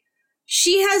about. Like,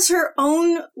 she has her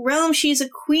own realm. She's a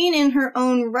queen in her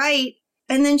own right.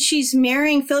 And then she's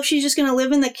marrying Philip. She's just going to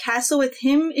live in the castle with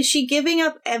him. Is she giving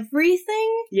up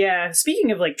everything? Yeah, speaking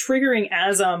of like triggering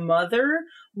as a mother,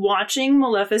 watching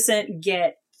Maleficent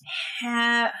get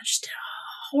just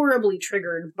horribly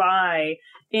triggered by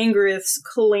Ingrid's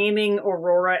claiming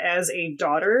Aurora as a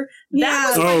daughter.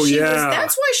 Yeah.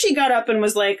 That's why she got up and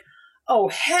was like, oh,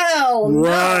 hell no.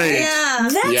 Right. Yeah.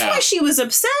 That's Yeah. why she was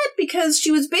upset, because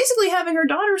she was basically having her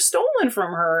daughter stolen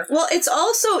from her. Well, it's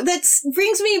also, that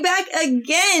brings me back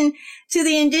again to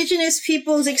the indigenous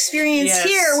people's experience Yes.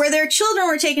 here, where their children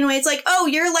were taken away. It's like, oh,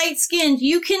 you're light-skinned,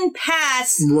 you can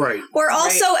pass. Right. Or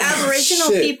also Right.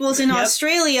 Aboriginal Shit. peoples in Yep.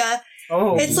 Australia.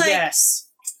 Oh, It's like- yes.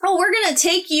 Oh, we're going to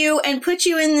take you and put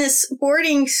you in this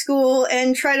boarding school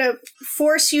and try to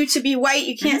force you to be white.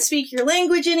 You can't speak your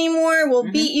language anymore. We'll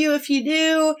Mhm. beat you if you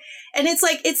do. And it's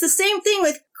like, it's the same thing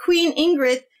with Queen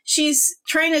Ingrid. She's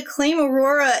trying to claim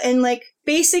Aurora and like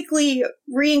basically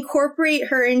reincorporate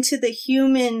her into the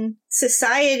human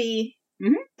society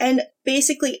Mhm. and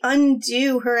basically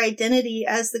undo her identity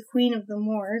as the Queen of the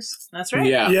Moors. That's right.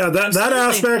 Yeah. Yeah, that Absolutely.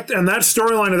 aspect and that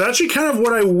storyline is actually kind of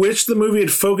what I wish the movie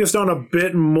had focused on a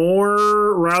bit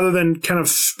more, rather than kind of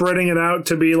spreading it out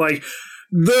to be like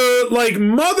the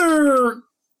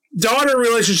mother-daughter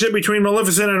relationship between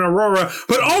Maleficent and Aurora,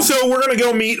 but also we're going to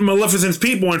go meet Maleficent's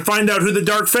people and find out who the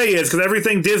Dark Fae is, because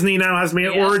everything Disney now has to be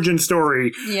an Yeah. origin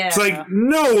story. Yeah. It's like,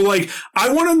 no, like, I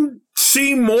want to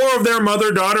see more of their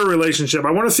mother-daughter relationship.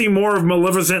 I want to see more of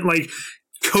Maleficent, like,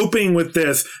 coping with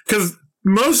this, because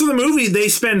most of the movie they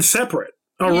spend separate,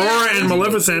 Aurora Yeah, and they do,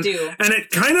 Maleficent, they do. and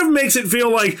it kind of makes it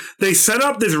feel like they set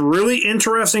up this really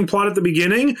interesting plot at the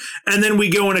beginning, and then we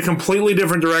go in a completely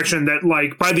different direction that,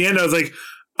 like, by the end I was like,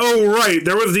 oh, right,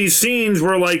 there was these scenes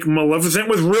where, like, Maleficent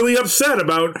was really upset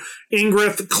about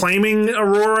Ingrid claiming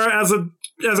Aurora as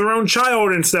her own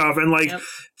child and stuff, and, like, Yep.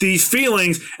 these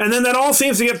feelings, and then that all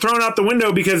seems to get thrown out the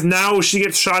window because now she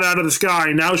gets shot out of the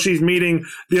sky. Now she's meeting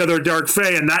the other Dark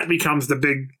Fae, and that becomes the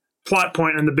big plot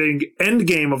point and the big end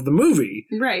game of the movie.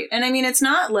 Right. And I mean, it's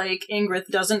not like Ingrid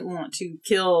doesn't want to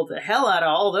kill the hell out of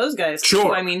all those guys. too.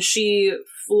 Sure. I mean, she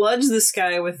floods the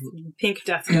sky with pink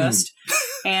death dust.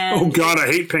 And Oh god, I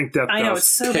hate pink death I know, dust.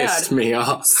 it's so Pissed bad. me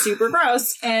off. Super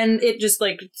gross. And it just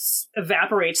like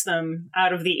evaporates them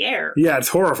out of the air. Yeah, it's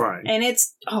horrifying. And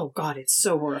it's, oh god, it's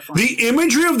so horrifying. The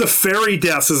imagery of the fairy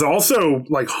deaths is also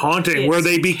like haunting, It's where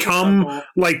they become terrible.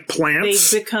 like They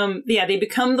plants. become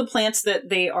the plants that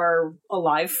they are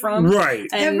alive from. Right.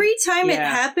 And- Every time it yeah.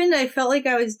 happened, I felt like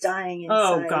I was dying inside.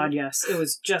 Oh god, yes. It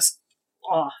was just,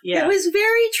 oh, yeah. It was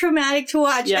very traumatic to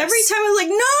watch. Yes. Every time I was like,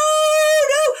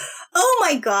 no! Oh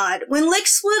my god. When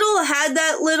Lickspittle had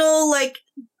that little, like,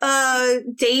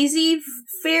 daisy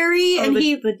fairy, Oh, and the,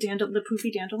 he, the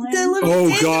poofy dandelion? the little Oh,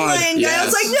 dandelion God. guy, I Yes.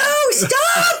 was like, no,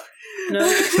 stop! No,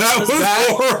 That was That-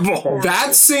 horrible.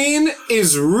 That scene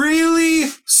is really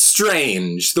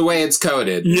strange, the way it's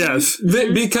coded. Yes.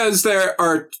 Because there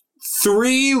are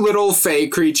 3 little fey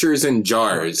creatures in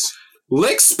jars.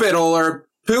 Lickspittle or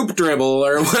Poop Dribble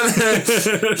or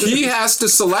whatever. He has to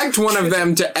select one of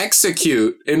them to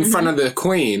execute in front of the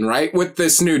queen, right? With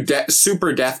this new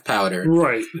super death powder.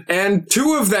 Right. And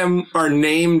 2 of them are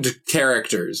named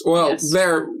characters. Well, Yes.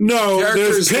 they're No,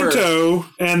 there's Characters were- Pinto,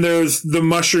 and there's the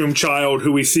mushroom child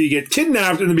who we see get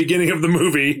kidnapped in the beginning of the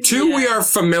movie. 2 we Yeah. are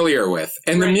familiar with.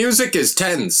 And the Right. music is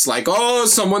tense. Like, oh,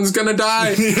 someone's gonna die.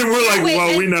 And we're like, Wait, well,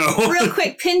 and we know. Real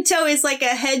quick, Pinto is like a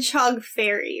hedgehog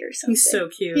fairy or something. He's so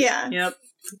cute. Yeah. Yep.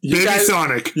 Baby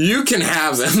Sonic. You can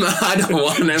have them. I don't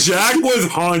want them. Jack was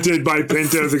haunted by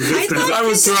Pinto's existence. I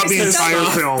was throughout the pissed entire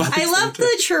off. film. I love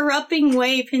the chirruping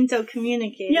way Pinto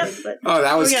communicated. Yep. But Oh,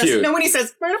 that was cute. No, when he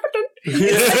says,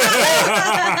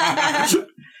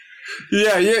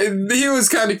 Yeah, he was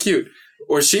kind of cute.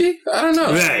 Or she? I don't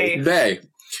know. They.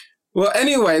 Well,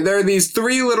 anyway, there are these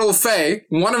 3 little fae.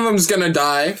 One of them's gonna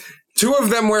die. 2 of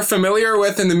them we're familiar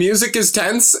with, and the music is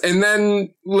tense. And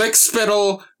then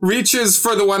Lickspittle reaches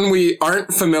for the one we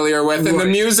aren't familiar with, and the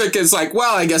music is like,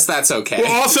 well, I guess that's okay.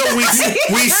 Well, also, we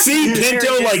see Pinto,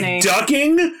 Very like, Disney.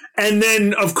 ducking, and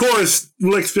then, of course,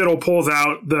 Lickspittle pulls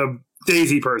out the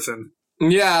Daisy person.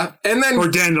 Yeah, and then... Or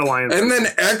Dandelion. And then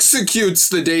executes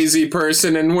the Daisy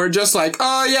person, and we're just like,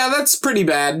 oh, yeah, that's pretty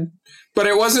bad. But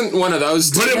it wasn't one of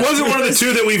those 2. But it wasn't one of the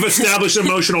 2 that we've established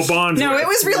emotional bonds no, with. it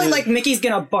was really like Mickey's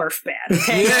gonna barf bad.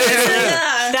 Okay?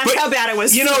 yeah. That's But, how bad it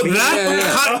was. You know, for me.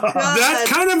 that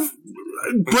kind of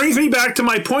brings me back to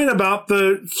my point about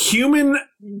the human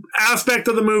aspect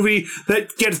of the movie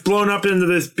that gets blown up into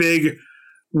this big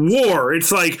war.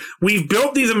 It's like, we've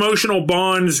built these emotional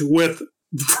bonds with,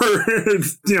 for,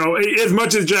 you know, as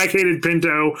much as Jack hated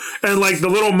Pinto and like the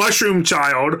little mushroom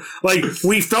child, like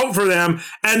we felt for them,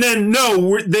 and then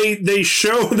they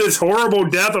show this horrible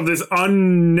death of this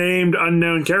unnamed,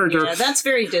 unknown character. Yeah, that's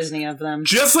very Disney of them.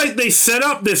 Just like they set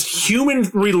up this human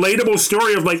relatable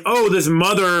story of like, oh, this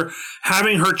mother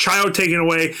having her child taken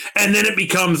away, and then it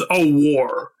becomes a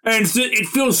war. And it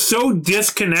feels so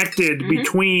disconnected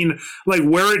between like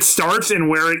where it starts and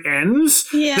where it ends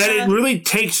that it really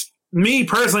takes me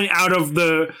personally out of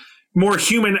the more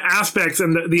human aspects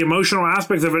and the emotional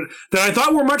aspects of it that I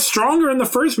thought were much stronger in the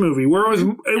first movie, where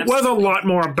it was a lot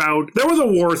more about, there was a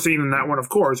war scene in that one, of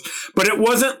course, but it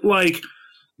wasn't like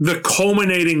the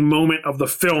culminating moment of the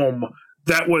film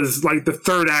that was like the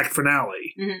 3rd act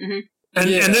finale. Mm-hmm.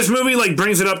 And this movie like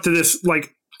brings it up to this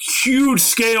like huge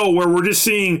scale where we're just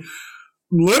seeing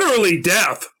literally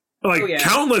death. Like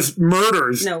countless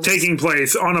murders taking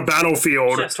place on a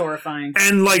battlefield. Just horrifying.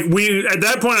 And like at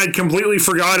that point, I'd completely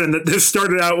forgotten that this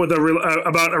started out with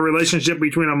about a relationship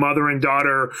between a mother and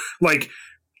daughter, like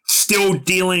still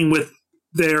dealing with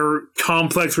their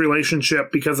complex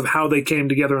relationship because of how they came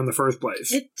together in the first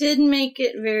place. It did make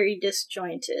it very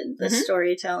disjointed, the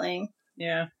storytelling.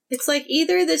 Yeah. It's like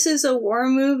either this is a war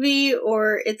movie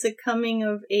or it's a coming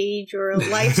of age or a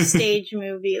life stage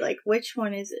movie. Like, which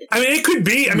one is it? I mean, it could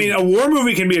be. I mean, a war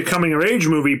movie can be a coming of age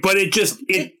movie, but it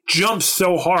jumps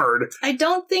so hard. I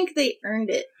don't think they earned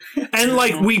it. And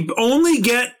like, we only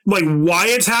get like why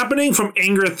it's happening from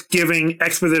Ingrid giving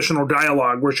expositional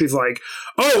dialogue where she's like,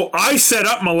 oh, I set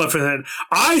up Maleficent.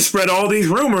 I spread all these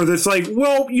rumors. It's like,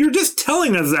 well, you're just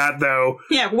telling us that though.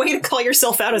 Yeah, way to call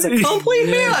yourself out as a complete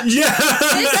bitch.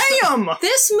 Yeah. Damn!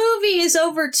 This movie is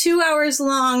over 2 hours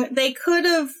long. They could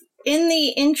have, in the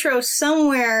intro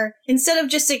somewhere, instead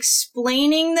of just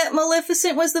explaining that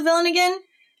Maleficent was the villain again,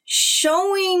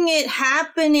 showing it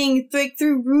happening like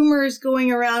through rumors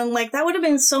going around. Like, that would have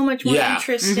been so much more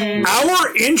interesting.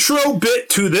 Our intro bit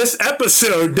to this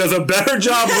episode does a better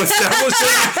job of establishing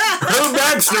her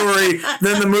backstory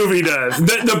than the movie does.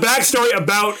 The backstory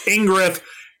about Ingrid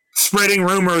spreading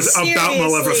rumors about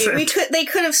Maleficent. They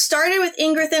could have started with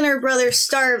Ingrid and her brother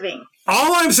starving.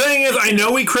 All I'm saying is, I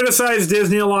know we criticize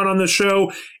Disney a lot on the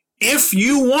show. If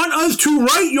you want us to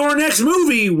write your next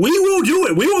movie, we will do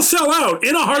it. We will sell out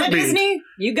in a heartbeat. Disney,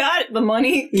 you got the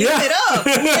money. Give it up.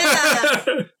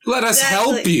 Yeah. Let us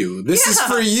help you. This is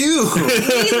for you.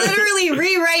 We literally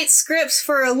rewrite scripts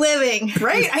for a living.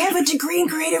 Right? I have a degree in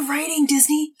creative writing,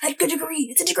 Disney. A good degree.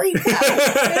 It's a degree.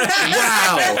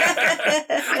 Wow.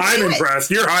 I'm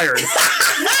impressed. You're hired.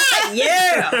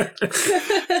 Yeah.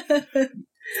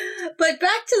 But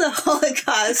back to the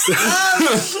Holocaust.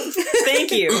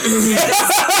 Thank you.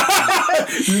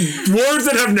 Words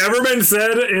that have never been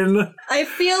said in I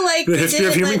feel like the history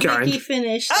of humankind. Nikki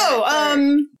finished.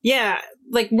 Yeah.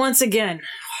 Like, once again,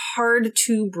 hard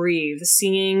to breathe.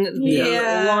 Seeing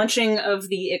the launching of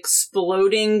the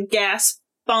exploding gas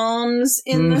bombs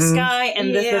in the sky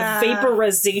and the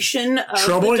vaporization of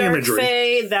troubling the Dark imagery.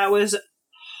 Fae, that was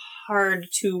hard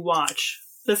to watch.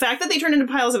 The fact that they turned into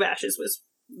piles of ashes was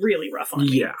really rough on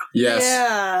me. Yeah. Yes.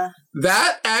 Yeah.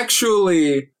 That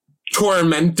actually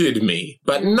tormented me,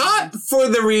 but not for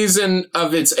the reason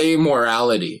of its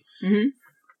amorality. Mm-hmm.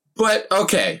 But,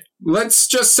 okay, let's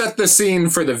just set the scene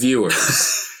for the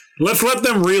viewers. Let's let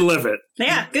them relive it.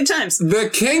 Yeah, good times. The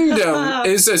kingdom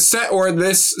is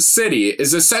this city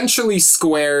is essentially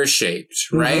square-shaped,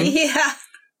 right? Yeah.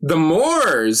 The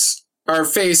Moors are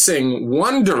facing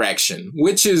one direction,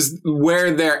 which is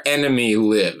where their enemy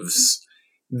lives.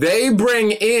 they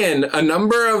bring in a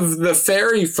number of the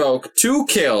fairy folk to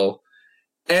kill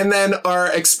and then are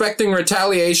expecting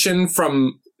retaliation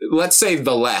from, let's say,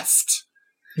 the left.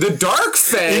 The Dark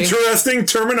Fae... Interesting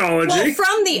terminology. Well,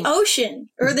 from the ocean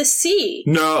or the sea.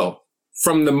 No,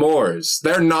 from the Moors.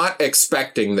 They're not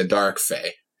expecting the Dark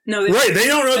Fae. No, Right, they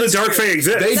don't know the Dark Fae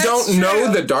exists. They That's don't know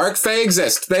true. the Dark Fae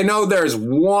exist. They know there's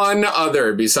one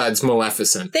other besides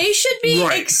Maleficent. They should be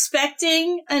Right.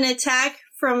 expecting an attack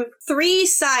from 3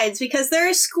 sides because they're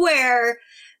a square.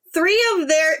 3 of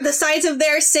the sides of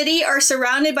their city are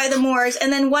surrounded by the Moors,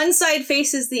 and then one side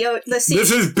faces the sea.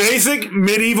 This is basic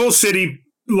medieval city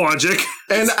logic.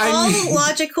 And all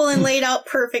logical and laid out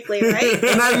perfectly, right?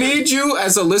 And I need you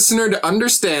as a listener to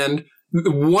understand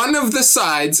one of the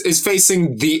sides is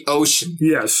facing the ocean.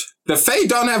 Yes. The Fae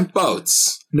don't have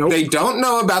boats. Nope. They don't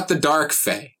know about the Dark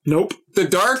Fae. Nope. The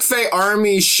Dark Fae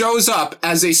army shows up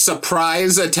as a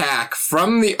surprise attack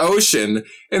from the ocean,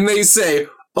 and they say,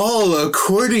 all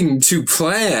according to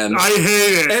plan. I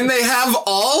hate it. And they have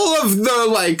all of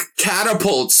the,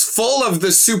 catapults full of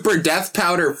the super death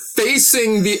powder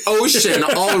facing the ocean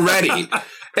already.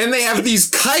 And they have these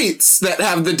kites that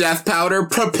have the death powder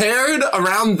prepared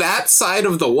around that side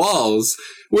of the walls,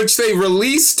 which they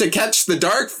release to catch the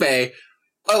Dark Fae.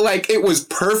 It was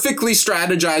perfectly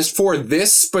strategized for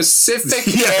this specific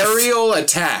Yes. aerial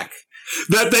attack.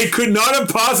 That they could not have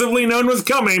possibly known was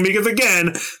coming because,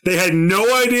 again, they had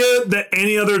no idea that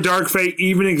any other Dark Fae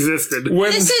even existed.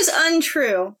 This is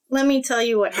untrue. Let me tell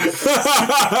you what happened.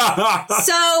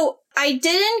 So, I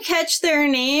didn't catch their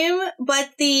name,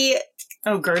 but the...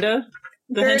 Oh, Gerda?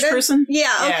 The Gerda? hench person?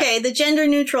 Yeah, okay, the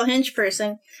gender-neutral hench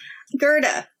person.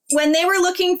 Gerda. When they were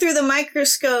looking through the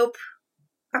microscope...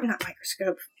 not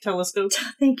microscope. Telescope?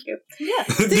 Thank you. Yeah.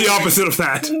 The opposite of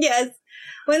that. Yes.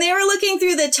 When they were looking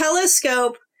through the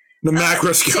telescope The to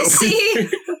macroscope. see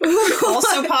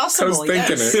Also possible, I was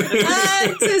thinking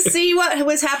yes. to see what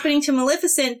was happening to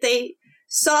Maleficent, they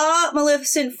saw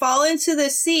Maleficent fall into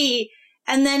the sea,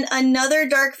 and then another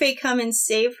Dark Fae come and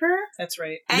save her. That's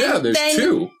right. And Yeah, there's then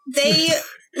 2. They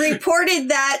reported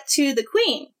that to the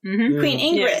Queen, Mm-hmm. Queen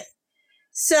Ingrid. Yeah.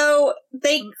 So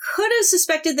they could have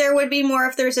suspected there would be more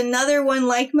if there's another one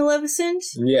like Maleficent.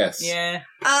 Yes. Yeah.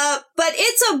 But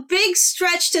it's a big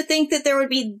stretch to think that there would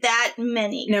be that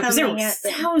many No, because there were coming at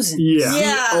them. thousands. Yeah.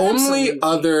 Yeah. The only absolutely.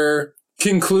 other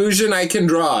conclusion I can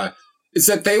draw is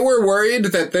that they were worried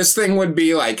that this thing would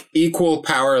be equal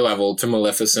power level to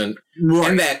Maleficent, Right.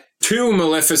 and that 2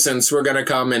 Maleficents were going to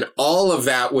come, and all of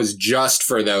that was just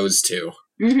for those 2.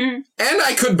 Mm-hmm. And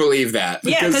I could believe that.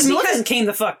 Yeah, because Maleficent came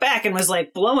the fuck back and was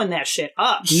blowing that shit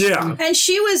up. Yeah. And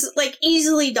she was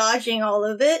easily dodging all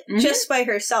of it Mhm. just by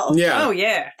herself. Yeah. Oh,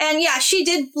 yeah. And yeah, she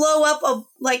did blow up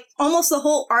almost the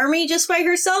whole army just by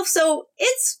herself. So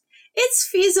it's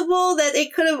feasible that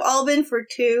it could have all been for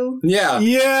 2. Yeah.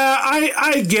 Yeah,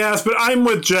 I guess, but I'm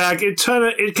with Jack. It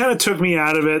kind of took me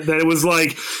out of it that it was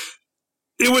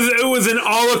it was an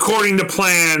all according to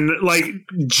plan,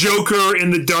 Joker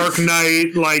in the Dark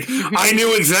Knight. I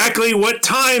knew exactly what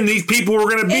time these people were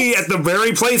going to be at the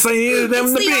very place I needed them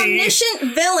It's to the be.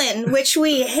 omniscient villain, which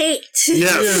we hate.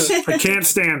 Yes, I can't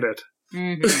stand it.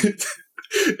 Mm-hmm.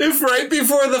 If right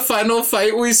before the final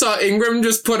fight we saw Ingram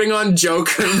just putting on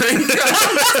Joker makeup.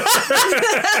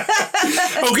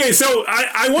 Okay, so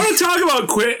I want to talk about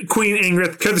Queen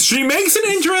Ingrid because she makes an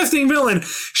interesting villain.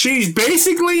 She's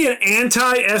basically an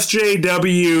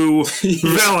anti-SJW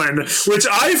villain, which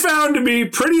I found to be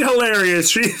pretty hilarious.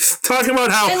 She's talking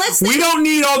about how we don't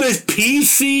need all this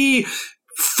PC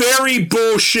fairy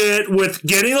bullshit with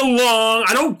getting along.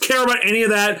 I don't care about any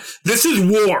of that. This is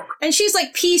war. And she's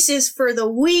like, peace is for the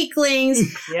weaklings.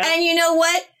 Yep. And you know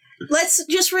what? Let's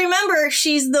just remember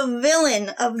she's the villain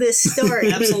of this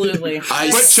story. Absolutely.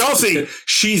 But Chelsea,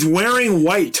 she's wearing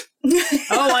white.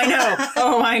 Oh, I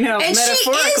know. And she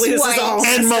Metaphorically, is this white. is all.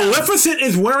 And Maleficent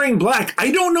is wearing black.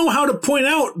 I don't know how to point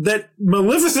out that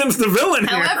Maleficent's the villain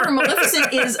here. However,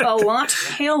 Maleficent is a lot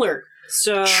paler.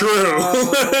 So True.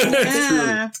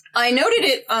 Yeah. I noted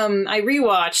it. I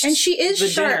rewatched, And she is the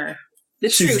sharp. dinner.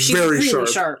 It's She's true. She's very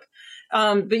really sharp.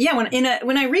 But yeah, when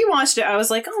I rewatched it, I was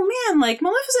like, oh man,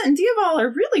 Maleficent and Diaval are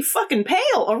really fucking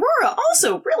pale. Aurora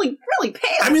also really, really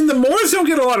pale. I mean, the Moors don't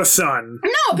get a lot of sun,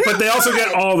 no, but they also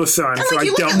get all the sun, And so I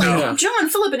you look don't at know. John,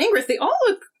 Philip, and Ingrid. They all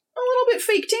look a little bit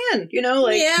fake tan. Yeah.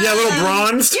 Yeah, a little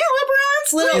bronzed. Yeah, little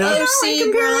bronze, Little OC in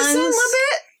comparison, a bronze. little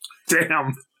bit.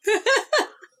 Damn.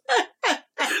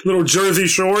 Little Jersey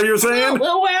Shore, you're saying?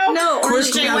 Little wow. No, Orange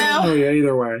Orange County. County. Oh, yeah,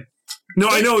 either way. No,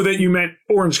 I know that you meant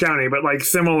Orange County, but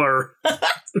similar.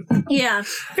 Yeah.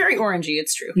 Very orangey.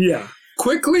 It's true. Yeah.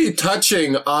 Quickly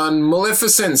touching on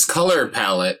Maleficent's color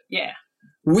palette. Yeah.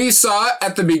 We saw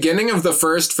at the beginning of the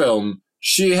first film,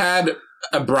 she had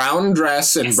a brown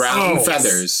dress and brown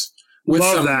feathers with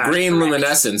Love some that. green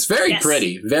luminescence. Very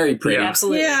pretty. Very pretty. Yeah,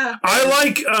 absolutely. Yeah. I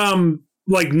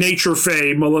like Nature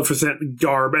Fae Maleficent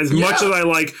garb as much as I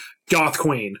like Goth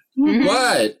Queen. Mhm.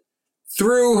 But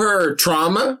through her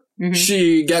trauma, Mhm.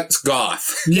 she gets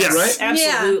goth. Yes. Right?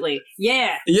 Absolutely.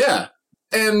 Yeah. Yeah.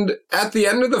 And at the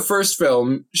end of the first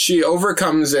film, she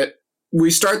overcomes it. We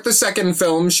start the second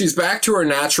film. She's back to her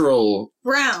natural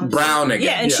brown again.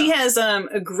 Yeah, and she has a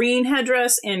green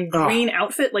headdress and green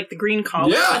outfit, like the green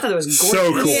collar. Yeah. I thought that was gorgeous.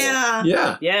 So cool. Yeah.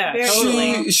 Yeah. Yeah, Very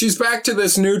totally. She's back to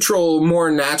this neutral,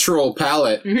 more natural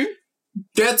palette. Mhm.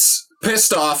 Gets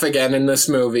pissed off again in this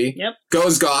movie. Yep.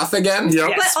 Goes goth again. Yep.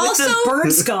 Yes, But with the also-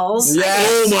 bird skulls. Yes.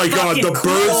 Oh my god, Fucking the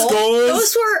cool. bird skulls.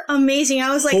 Those were amazing.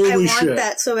 I was like, I Holy want shit.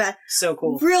 that so bad. So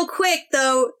cool. Real quick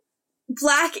though,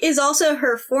 black is also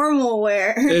her formal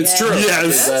wear. It's Yeah. true.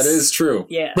 Yes. That is true.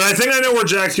 Yeah. But I think I know where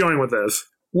Jack's going with this.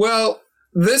 Well,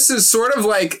 this is sort of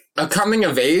like a coming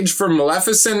of age for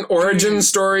Maleficent origin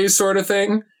story sort of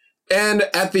thing. And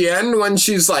at the end, when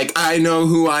she's like, I know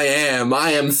who I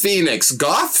am Phoenix,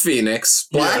 Goth Phoenix,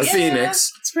 Black Yes.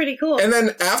 Phoenix. It's pretty cool. And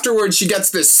then afterwards, she gets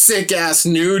this sick ass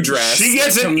new dress. She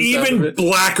gets that an comes out of even it.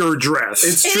 blacker dress.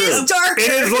 It's It true. is darker.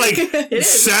 It is like It is.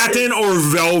 satin or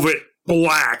velvet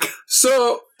black.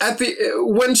 So at the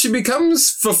when she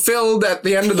becomes fulfilled at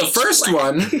the end of the Pitch first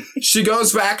black. one, she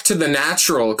goes back to the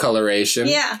natural coloration.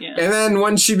 Yeah. Yeah. And then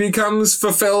when she becomes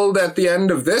fulfilled at the end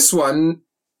of this one,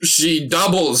 she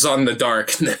doubles on the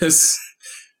darkness.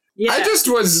 Yeah. I just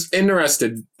was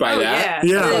interested by that.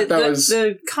 Yeah. Yeah. I thought that the, was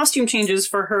the costume changes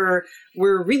for her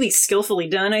were really skillfully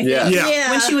done, I think. Yeah.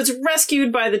 Yeah. When she was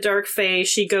rescued by the Dark Fae,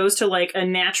 she goes to like a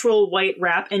natural white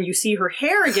wrap, and you see her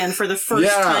hair again for the first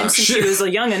Yeah. time since she was a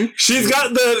youngin'. She's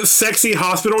got the sexy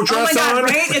hospital Oh my dress god, on.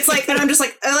 right? It's like, and I'm just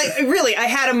like really, I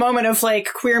had a moment of like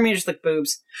queer me, just like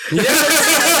boobs. yeah.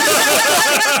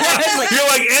 You're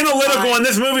like analytical, Fine. and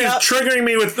this movie Yep. is triggering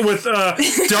me with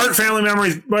dark family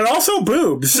memories, but also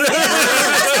boobs.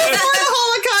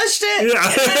 Holocaust shit. Yeah.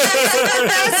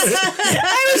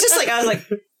 I was like,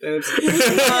 boobs.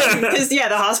 Because the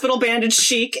hospital bandage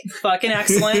chic, fucking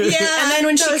excellent. Yeah, And then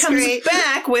when that she was comes great.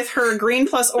 back with her green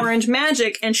plus orange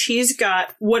magic, and she's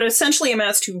got what essentially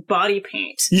amounts to body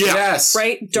paint, Yeah. Yes.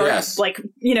 right? Dark, Yes. like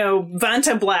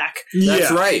Vanta black.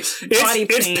 That's Yeah. right. body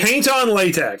It's paint. paint on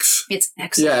latex. It's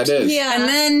excellent. Yeah, it is. Yeah. And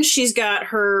then she's got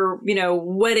her,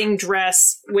 wedding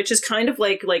dress, which is kind of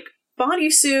like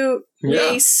bodysuit, Yeah.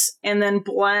 lace, and then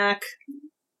black.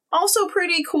 Also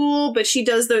pretty cool, but she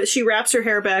wraps her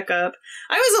hair back up.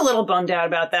 I was a little bummed out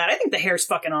about that. I think the hair's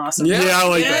fucking awesome. Yeah. Yeah, I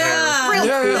like the hair. Yeah. Real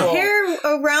Yeah, The yeah. cool. hair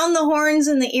around the horns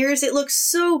and the ears, it looks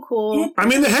so cool. I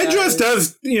mean, the headdress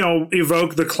does,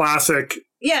 evoke the classic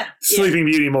Yeah. Sleeping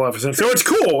Beauty Maleficent. So it's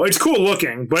cool. It's cool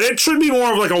looking, but it should be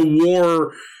more of like a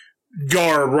war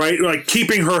garb, right? Like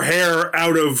keeping her hair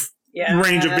out of Yeah.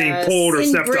 range of being pulled or In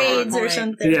stepped braids on. or Point.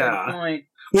 something. Yeah. Point.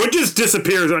 Well, it just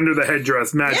disappears under the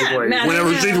headdress magically magically.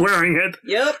 whenever Yeah. she's wearing it.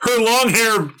 Yep. Her long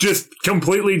hair just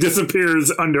completely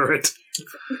disappears under it.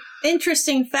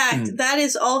 Interesting fact, that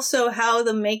is also how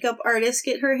the makeup artists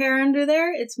get her hair under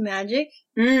there. It's magic.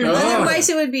 Mm. Oh. Otherwise,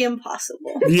 it would be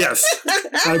impossible. Yes,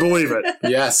 I believe it.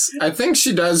 Yes. I think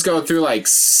she does go through like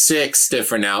 6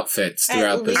 different outfits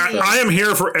throughout this least. film. I am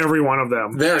here for every one of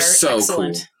them. They're so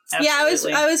Excellent. cool. Yeah,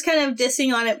 Absolutely. I was kind of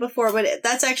dissing on it before, but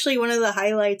that's actually one of the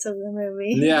highlights of the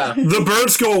movie. Yeah. The Bird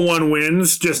Skull one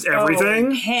wins just everything.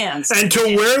 Oh, hands. And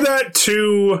to wear that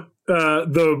to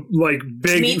the like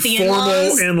big Meet the formal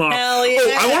in-laws? in-law. Hell yeah.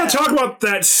 Oh, I want to talk about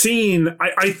that scene.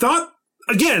 I thought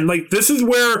again, like this is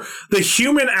where the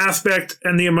human aspect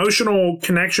and the emotional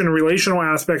connection, relational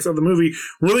aspects of the movie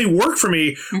really work for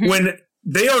me when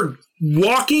they are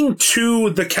walking to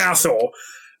the castle.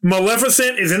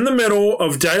 Maleficent is in the middle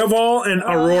of Diaval and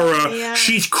Aurora. yeah.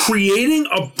 She's creating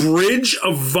a bridge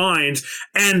of vines,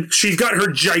 and she's got her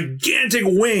gigantic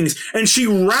wings, and she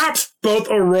wraps both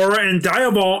Aurora and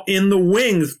Diaval in the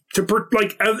wings to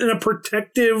in a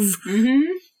protective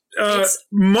It's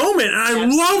moment. And I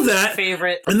love that.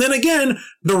 favorite. And then again,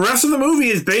 the rest of the movie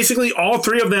is basically all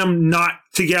three of them not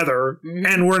together,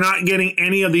 and we're not getting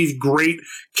any of these great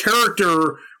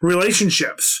character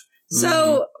relationships.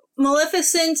 So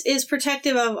Maleficent is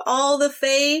protective of all the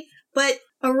Fae, but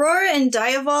Aurora and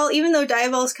Diaval, even though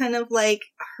Diaval's kind of like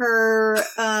her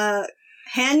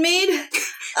handmaid,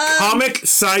 Comic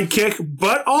sidekick,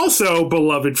 but also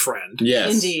beloved friend.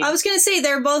 Yes. Indeed. I was going to say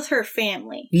they're both her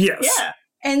family. Yes. Yeah.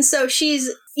 And so she's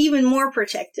even more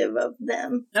protective of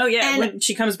them. Oh yeah. And- when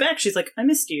she comes back, she's like, "I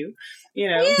missed you." you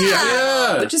know?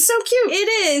 Yeah. Which is so cute. It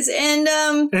is.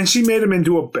 And she made him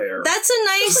into a bear. that's a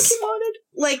nice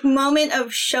like moment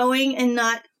of showing and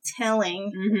not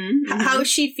telling how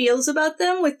she feels about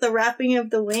them with the wrapping of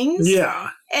the wings. Yeah.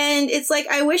 And it's like,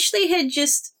 I wish they had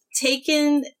just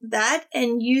taken that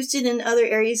and used it in other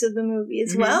areas of the movie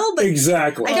as well. But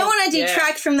Exactly. I don't want to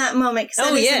detract from that moment because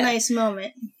that is a nice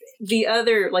moment. The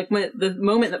other, like, the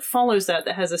moment that follows that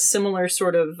has a similar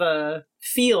sort of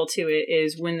feel to it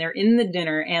is when they're in the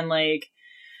dinner and, like,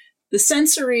 the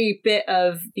sensory bit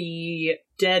of the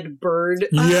dead bird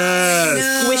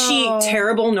Yes. squishy,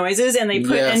 terrible noises, and they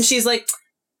put, and she's like,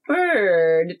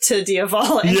 bird to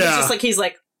Diaval, and he's just like,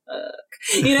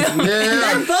 you know? And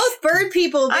they're both bird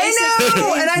people, basically. I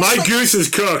know! And My goose is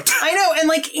cooked. I know, and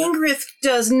like, Ingrid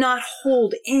does not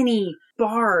hold any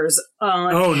bars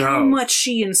on how much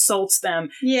she insults them.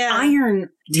 Yeah. Iron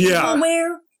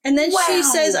tableware. And then she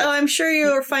says, "Oh, I'm sure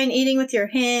you're fine eating with your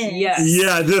hands." Yes.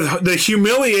 Yeah, the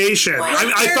humiliation.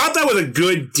 I thought that was a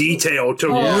good detail to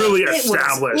really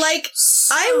establish. Like,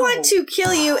 I want to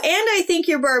kill you, and I think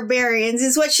you're barbarians,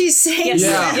 is what she's saying.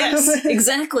 Yes,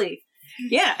 exactly.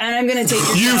 Yeah, and I'm going to take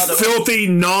your you child away. filthy,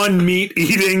 non-meat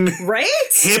eating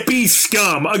hippie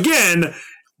scum. Again,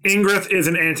 Ingrid is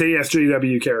an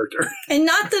anti-SJW character. And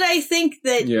not that I think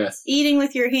that eating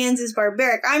with your hands is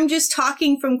barbaric. I'm just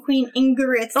talking from Queen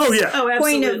Ingrid's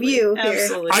point of view here.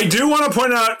 Absolutely. I do want to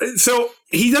point out, so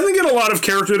he doesn't get a lot of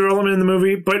character development in the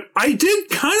movie, but I did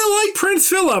kind of like Prince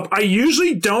Philip. I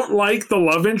usually don't like the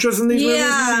love interest in these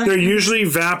movies. They're usually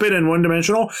vapid and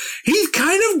one-dimensional. He's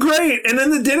kind of great. And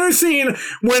then the dinner scene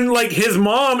when, like, his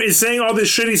mom is saying all this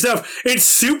shitty stuff, it's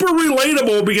super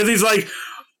relatable because he's like,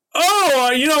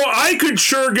 I could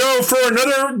sure go for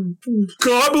another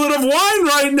goblet of wine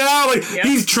right now. Like,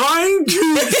 he's trying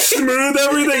to smooth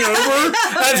everything over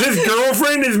as his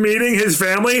girlfriend is meeting his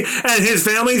family, and his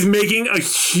family's making a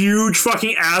huge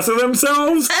fucking ass of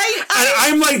themselves.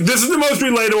 I'm like, this is the most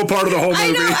relatable part of the whole movie.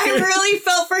 I know, I really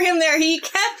felt for him there. He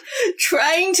kept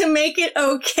trying to make it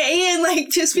okay and, like,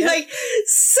 just be like,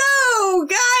 so,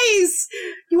 guys,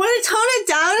 you want to tone it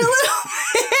down a little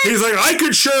bit? He's like, I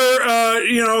could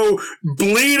sure,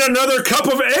 bleed another cup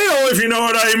of ale, if you know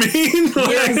what I mean.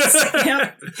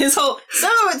 His whole, so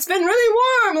it's been really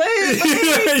warm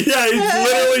lately. Yeah, he's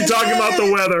literally talking about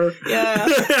the weather.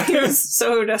 Yeah, he was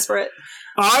so desperate.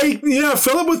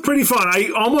 Philip was pretty fun.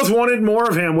 I almost wanted more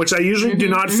of him, which I usually do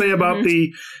not say about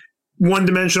the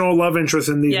one-dimensional love interest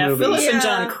in these movies. Philip and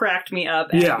John cracked me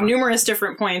up at numerous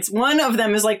different points. One of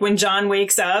them is like when John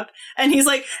wakes up and he's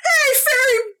like, hey,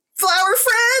 fairy flower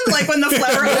friend, like when the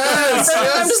flower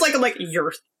I'm just like,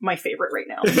 you're my favorite right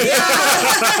now. Like,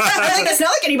 it's not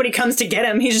like anybody comes to get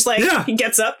him. He's just like, he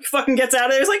gets up, fucking gets out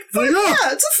of there. He's like,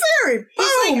 it's a fairy.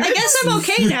 He's like, I guess I'm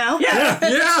okay now.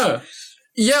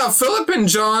 Yeah, Philip and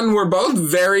John were both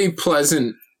very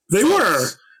pleasant. They were.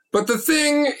 But the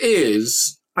thing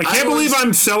is, I can't believe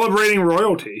I'm celebrating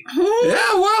royalty.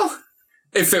 Yeah, well,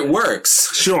 if it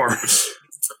works. Sure.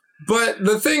 But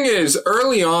the thing is,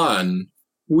 early on,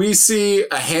 we see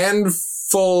a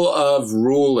handful of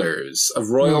rulers, of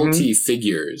royalty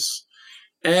figures.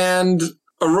 And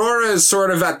Aurora is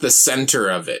sort of at the center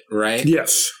of it, right?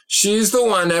 Yes. She's the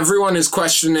one, everyone is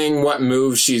questioning what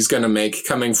move she's going to make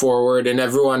coming forward, and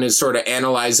everyone is sort of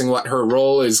analyzing what her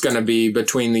role is going to be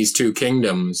between these two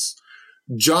kingdoms.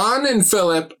 John and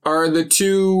Philip are the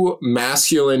two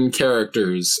masculine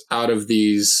characters out of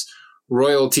these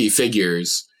royalty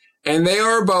figures, and they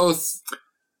are both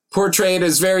portrayed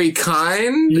as very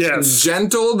kind,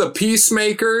 gentle, the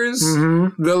peacemakers.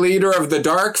 The leader of the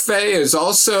Dark Fae is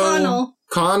also...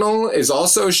 Connell is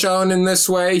also shown in this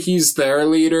way. He's their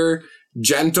leader.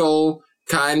 Gentle,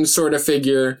 kind sort of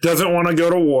figure. Doesn't want to go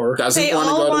to war. Doesn't want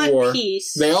to go to war.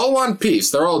 Peace. They all want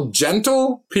peace. They're all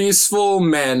gentle, peaceful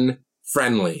men,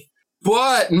 friendly.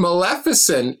 But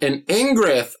Maleficent and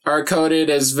Ingrid are coded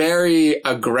as very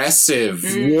aggressive,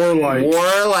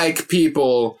 warlike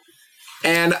people.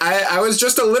 And I was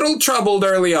just a little troubled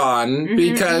early on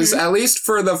because at least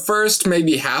for the first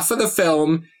maybe half of the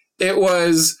film, it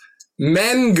was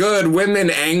men good, women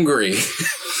angry.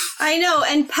 I know,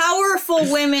 and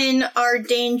powerful women are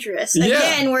dangerous.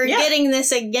 Again, we're getting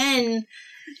this again.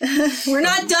 We're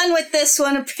not done with this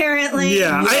one, apparently.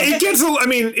 Yeah,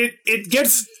 it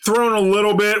gets thrown a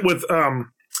little bit with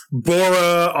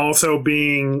Bora also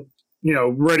being,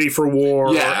 ready for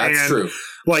war. Yeah, that's true.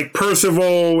 Like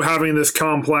Percival having this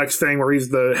complex thing where he's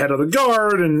the head of the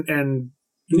guard and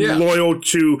loyal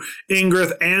to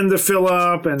Ingrid and the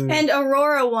Philip, and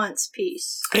Aurora wants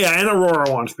peace. Yeah, and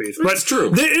Aurora wants peace. That's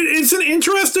true. It's an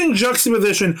interesting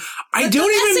juxtaposition.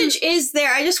 The message is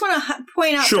there. I just want to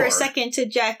point out for Sure. a second to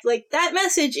Jack, like, that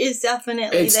message is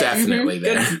definitely It's there. definitely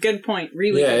there. Good point.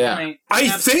 Really good point. I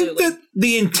think that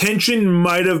the intention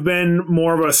might have been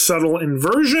more of a subtle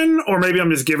inversion, or maybe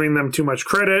I'm just giving them too much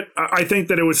credit. I think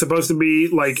that it was supposed to be,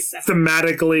 like,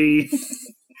 thematically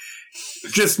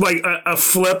just like a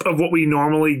flip of what we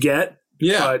normally get.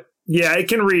 Yeah. But yeah, it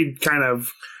can read kind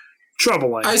of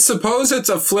troubling. I suppose it's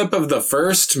a flip of the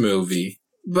first movie.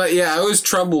 But yeah, I was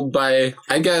troubled by,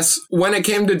 I guess, when it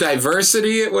came to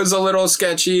diversity, it was a little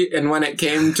sketchy. And when it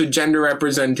came to gender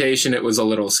representation, it was a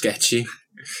little sketchy.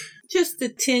 Just a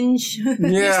tinge.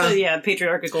 Yeah.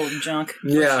 Patriarchal junk. For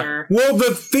Yeah. Sure. Well,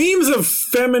 the themes of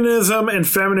feminism and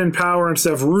feminine power and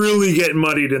stuff really get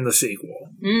muddied in the sequel.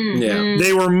 Yeah.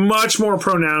 They were much more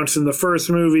pronounced in the first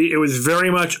movie. It was very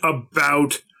much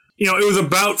about, it was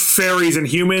about fairies and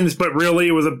humans, but really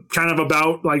it was kind of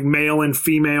about like male and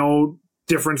female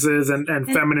differences and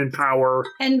feminine power.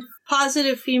 And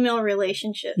positive female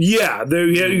relationships. Yeah,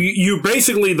 you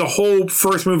basically, the whole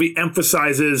first movie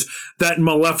emphasizes that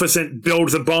Maleficent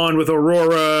builds a bond with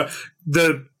Aurora,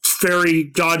 the fairy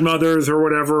godmothers or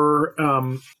whatever.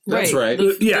 That's right.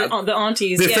 The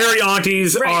aunties. The fairy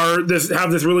aunties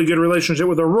have this really good relationship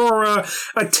with Aurora,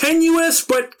 a tenuous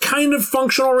but kind of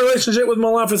functional relationship with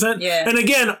Maleficent. Yeah. And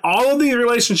again, all of these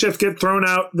relationships get thrown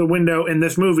out the window in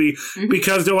this movie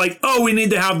because they're like, oh, we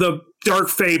need to have the dark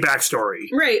fae backstory.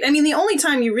 Right. I mean, the only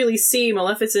time you really see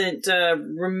Maleficent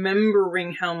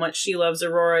remembering how much she loves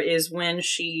Aurora is when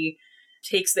she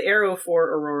takes the arrow for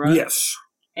Aurora. Yes.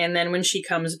 And then when she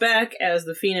comes back as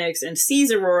the Phoenix and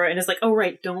sees Aurora and is like, oh,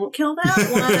 right, don't kill that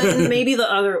one. Maybe the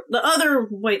other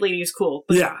white lady is cool.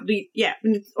 But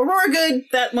Aurora good,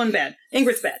 that one bad.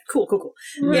 Ingrid's bad. Cool.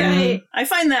 Right. Yeah. I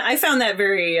found that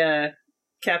very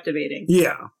captivating.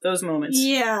 Yeah. Those moments.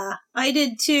 Yeah, I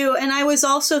did too. And I was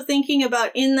also thinking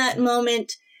about, in that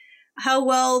moment, how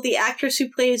well the actress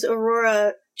who plays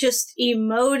Aurora just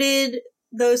emoted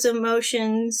those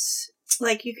emotions.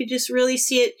 Like, you could just really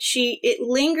see it. It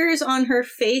lingers on her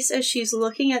face as she's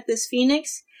looking at this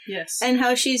Phoenix. Yes. And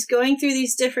how she's going through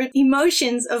these different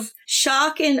emotions of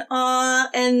shock and awe,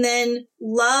 and then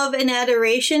love and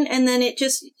adoration. And then it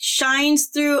just shines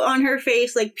through on her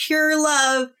face like pure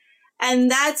love.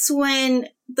 And that's when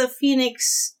the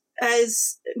Phoenix,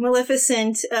 as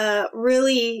Maleficent,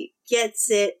 really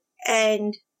gets it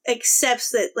and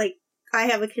accepts that, like, I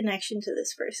have a connection to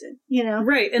this person,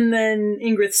 Right, and then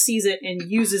Ingrid sees it and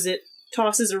uses it,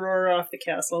 tosses Aurora off the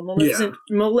castle. Maleficent,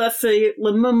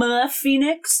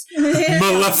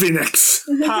 Maleficent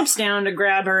pops down to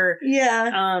grab her.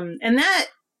 Yeah. And that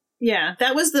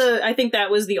was I think that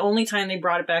was the only time they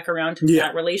brought it back around to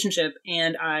that relationship.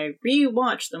 And I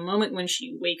rewatched the moment when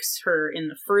she wakes her in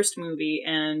the first movie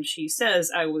and she says,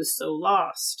 I was so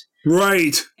lost.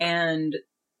 Right. And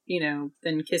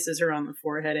then kisses her on the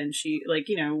forehead, and she,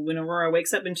 when Aurora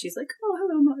wakes up and she's like, oh,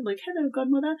 hello,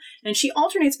 godmother. And she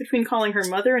alternates between calling her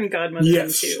mother and godmother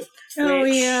too. Oh,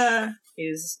 yeah.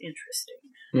 Is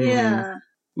interesting. Yeah.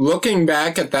 Looking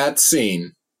back at that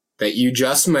scene that you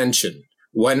just mentioned,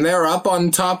 when they're up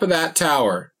on top of that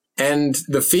tower, and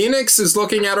the Phoenix is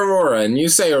looking at Aurora, and you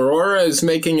say Aurora is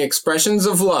making expressions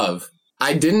of love,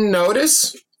 I didn't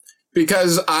notice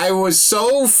because I was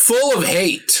so full of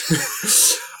hate.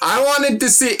 I wanted to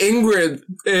see Ingrid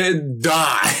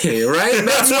die, right?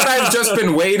 That's what I've just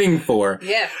been waiting for.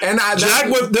 Yeah. And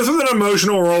this was an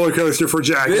emotional roller coaster for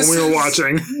Jack when we were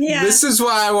watching. Yeah. This is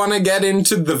why I want to get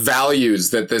into the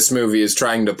values that this movie is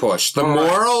trying to push. The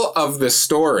moral of the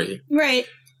story. Right.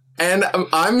 And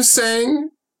I'm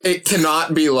saying it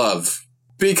cannot be love.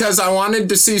 Because I wanted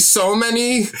to see so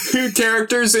many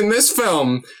characters in this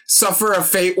film suffer a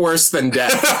fate worse than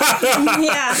death.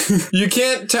 Yeah. You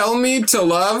can't tell me to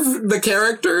love the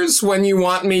characters when you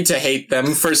want me to hate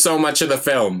them for so much of the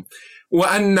film.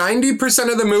 When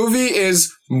 90% of the movie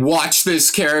is watch this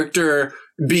character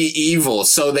be evil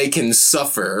so they can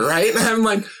suffer, right? I'm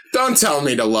like, don't tell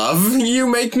me to love. You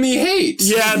make me hate.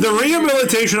 Yeah, the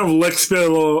rehabilitation of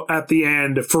Lickspill at the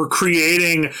end for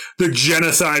creating the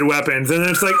genocide weapons. And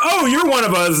then it's like, oh, you're one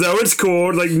of us, though. It's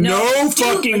cool. Like, no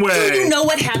fucking way. Do you know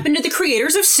what happened to the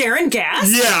creators of Sarin Gas?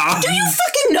 Yeah. Do you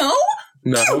fucking know?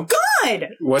 No. Oh, God.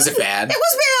 Was it bad? It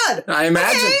was bad. I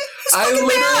imagine. Okay. I fucking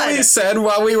literally bad. said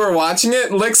while we were watching it,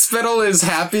 Lickspittle is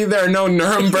happy there are no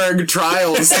Nuremberg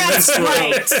trials in this That's world.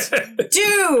 right.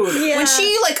 Dude, Yeah. when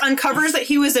she like uncovers that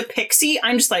he was a pixie,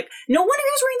 I'm just like, no wonder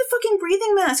he was wearing the fucking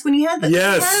breathing mask when he had the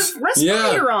Yes.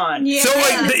 respirator on. Yeah. So,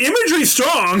 like, the imagery's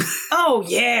strong, Oh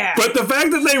yeah. but the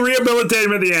fact that they rehabilitate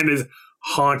him at the end is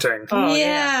haunting. Oh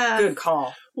Yeah. Good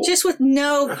call. Just with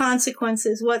no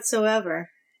consequences whatsoever.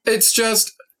 It's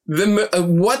just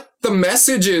what the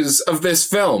message is of this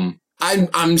film.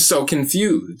 I'm so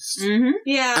confused. Mm-hmm.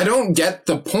 Yeah. I don't get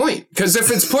the point. Because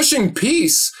if it's pushing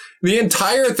peace, the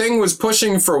entire thing was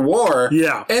pushing for war.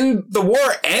 Yeah. And the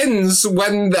war ends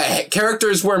when the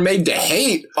characters we're made to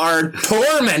hate are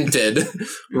tormented,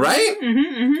 right?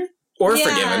 Mm-hmm, mm-hmm. Or Yeah.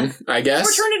 forgiven, I guess.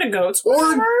 Or turn into goats. Or-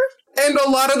 Whatever. And a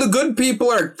lot of the good people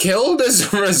are killed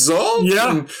as a result.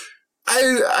 Yeah.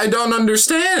 And I don't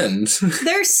understand.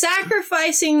 They're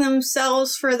sacrificing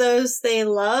themselves for those they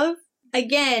love.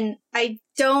 Again, I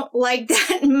don't like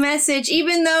that message,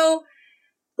 even though,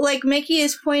 like Mickey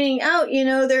is pointing out,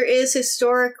 there is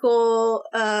historical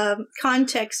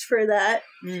context for that.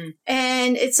 Mm.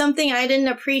 And it's something I didn't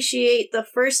appreciate the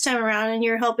first time around, and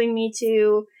you're helping me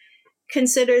to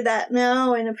consider that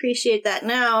now and appreciate that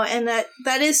now. And that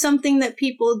is something that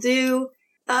people do.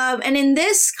 And in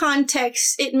this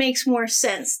context, it makes more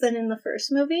sense than in the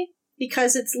first movie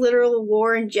because it's literal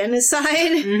war and genocide.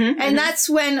 Mm-hmm, And that's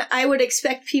when I would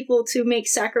expect people to make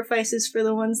sacrifices for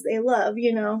the ones they love,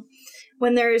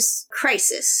 when there's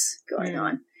crisis going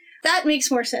on. That makes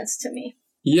more sense to me.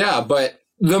 Yeah, but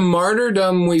the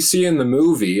martyrdom we see in the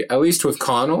movie, at least with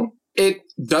Connell, it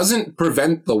doesn't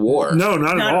prevent the war. No,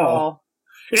 not not at all.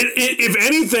 If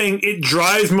anything, it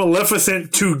drives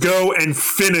Maleficent to go and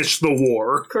finish the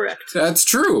war. Correct. That's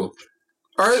true.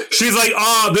 She's like,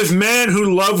 this man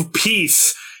who loved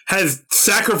peace has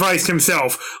sacrificed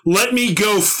himself. Let me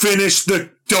go finish the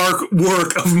dark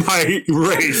work of my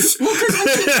race. Well,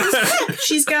 because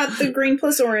she's got the green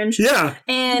plus orange, Yeah.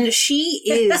 and she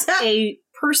is a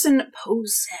person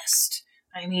possessed.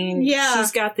 I mean, Yeah.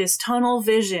 she's got this tunnel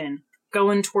vision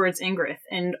going towards Ingrid,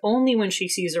 and only when she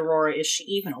sees Aurora is she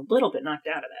even a little bit knocked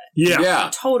out of that. Yeah. Yeah.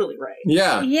 Totally right.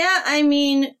 Yeah. Yeah, I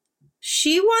mean,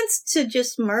 she wants to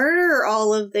just murder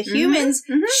all of the humans.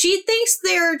 mhm. She thinks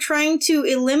they're trying to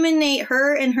eliminate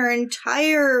her and her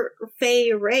entire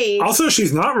Fae race. Also,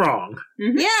 she's not wrong.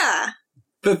 Yeah.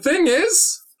 The thing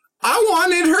is, I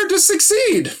wanted her to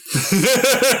succeed.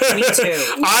 Me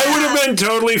too. I would have been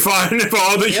totally fine if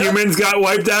all the Yep. humans got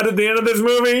wiped out at the end of this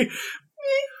movie.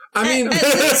 I mean,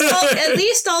 At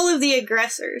least all of the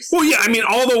aggressors. Well, yeah, I mean,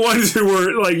 all the ones who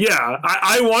were like, yeah,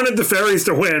 I wanted the fairies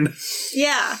to win.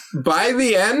 Yeah. by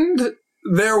the end,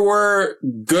 there were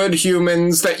good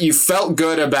humans that you felt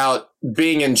good about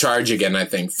being in charge again, I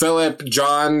think. Philip,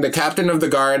 John, the captain of the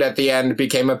guard at the end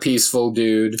became a peaceful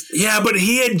dude. Yeah, but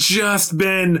he had just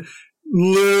been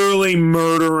literally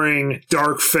murdering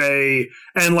Dark Fae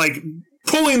and like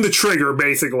pulling the trigger,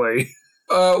 basically.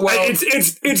 Well,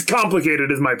 It's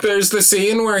complicated, is my point. there's the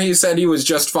scene where he said he was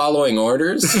just following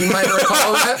orders. You might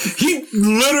recall that. He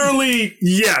literally,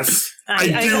 yes, I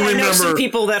do I know some remember.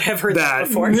 people that have heard that that.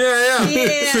 before. Yeah.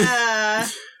 Yeah.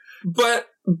 But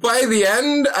by the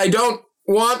end, I don't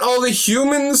want all the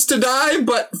humans to die,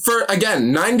 but for,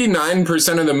 again,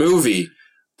 99% of the movie,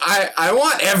 I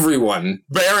want everyone,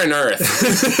 Baron Earth.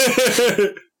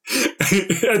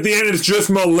 At the end, it's just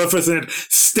Maleficent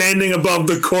standing above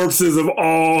the corpses of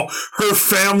all her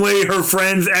family, her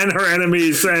friends, and her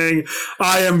enemies, saying,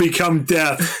 "I am become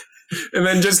death." And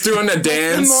then just doing a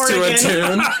dance to a Morrigan.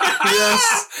 tune.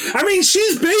 Yes. I mean,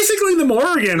 she's basically the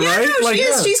Morrigan, right? No, Like, she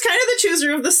is. yeah. She's kind of the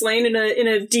chooser of the slain in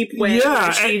a deep way. Yeah,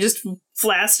 where she just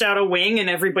flashed out a wing, and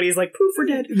everybody's like, "Poof, we're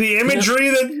dead." The imagery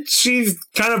that she's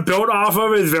kind of built off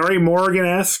of is very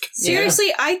Morrigan-esque.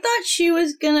 Seriously, I thought she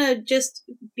was gonna just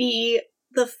be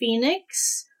the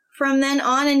Phoenix from then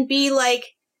on and be like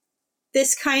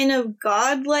this kind of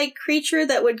godlike creature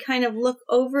that would kind of look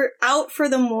out for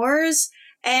the Moors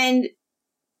and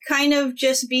kind of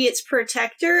just be its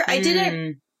protector. I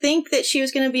didn't think that she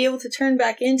was going to be able to turn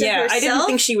back into herself. I didn't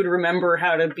think she would remember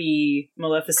how to be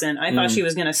Maleficent. I thought she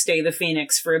was going to stay the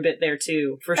Phoenix for a bit there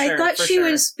too, for sure. I thought she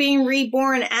was being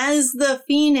reborn as the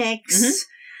Phoenix,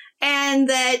 and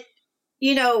that,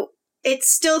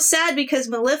 it's still sad because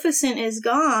Maleficent is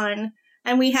gone,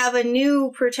 and we have a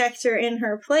new protector in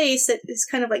her place that is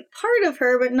kind of like part of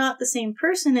her, but not the same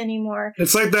person anymore.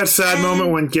 It's like that sad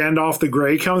moment when Gandalf the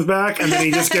Grey comes back, and then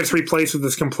he just gets replaced with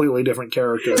this completely different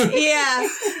character. Yeah.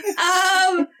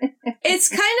 It's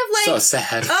kind of like, So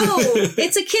sad.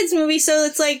 it's a kid's movie, so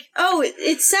it's like,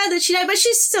 it's sad that she died, but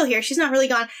she's still here. She's not really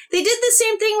gone. They did the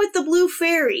same thing with the Blue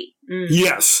Fairy.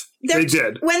 Yes. They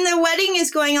did. When the wedding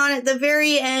is going on at the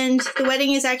very end, the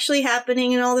wedding is actually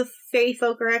happening and all the fairy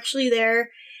folk are actually there.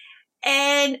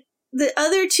 And the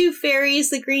other two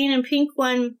fairies, the green and pink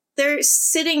one, they're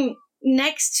sitting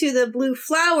next to the blue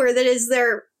flower that is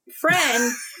their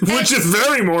friend. Which is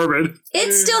very morbid.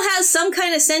 It still has some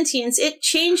kind of sentience. It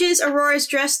changes Aurora's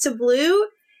dress to blue.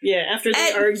 Yeah, after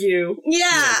they argue.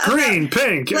 Yeah. Green,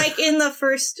 pink. Like in the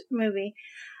first movie.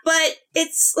 But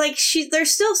it's like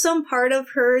there's still some part of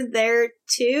her there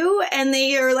too, and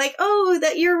they are like, "Oh,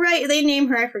 that you're right." They name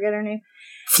her, I forget her name.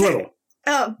 Flittle.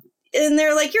 Oh, and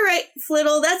they're like, "You're right,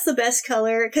 Flittle. That's the best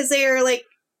color," because they are like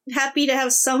happy to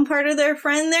have some part of their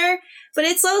friend there. But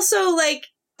it's also like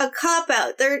a cop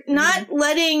out. They're not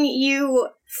letting you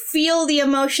feel the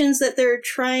emotions that they're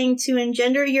trying to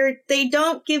engender. They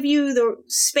don't give you the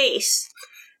space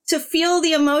to feel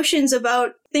the emotions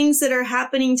about things that are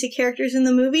happening to characters in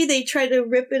the movie. They try to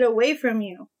rip it away from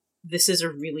you. This is a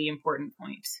really important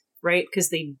point, right? Because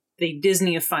they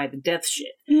Disneyify the death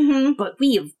shit. Mm-hmm. But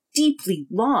we have deeply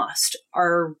lost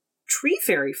our tree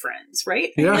fairy friends,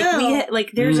 right? Yeah.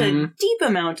 There's a deep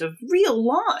amount of real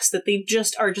loss that they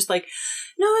just are just like,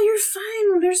 no, you're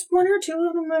fine. There's one or two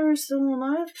of them that are still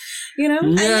alive, you know?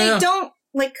 And they don't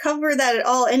cover that at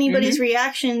all, anybody's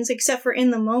reactions except for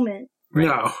in the moment. Right.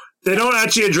 No. They don't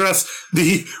actually address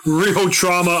the real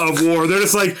trauma of war. They're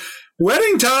just like,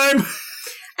 wedding time!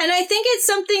 And I think it's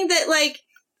something that,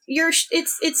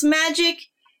 it's magic,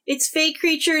 it's fake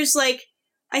creatures,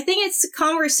 I think it's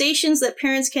conversations that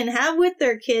parents can have with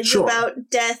their kids about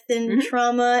death and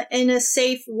trauma in a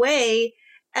safe way,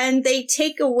 and they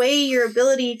take away your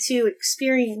ability to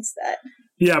experience that.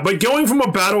 Yeah, but going from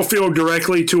a battlefield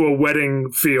directly to a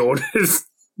wedding field is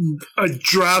a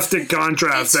drastic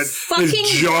contrast that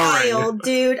is jarring. Wild,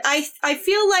 dude. I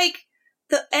feel like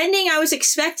the ending I was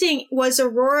expecting was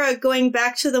Aurora going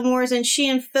back to the moors and she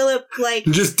and Philip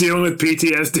just dealing with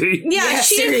PTSD. Yeah,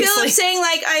 she seriously. And Philip saying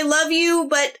I love you,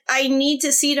 but I need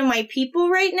to see to my people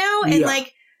right now, and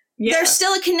there's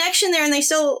still a connection there and they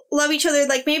still love each other.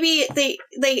 Maybe they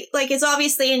it's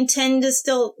obvious they intend to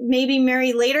still maybe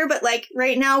marry later, but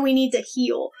right now we need to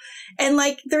heal. And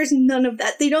there's none of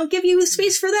that. They don't give you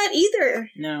space for that either.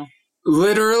 No.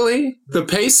 Literally, the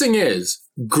pacing is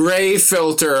gray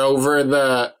filter over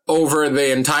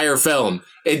the entire film.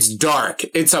 It's dark.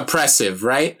 It's oppressive,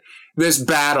 right? This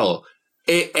battle,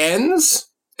 it ends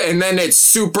and then it's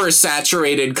super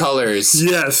saturated colors.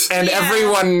 Yes. And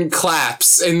everyone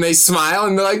claps and they smile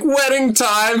and they're like, wedding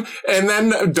time. And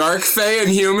then Dark Fae and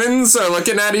humans are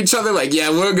looking at each other like, yeah,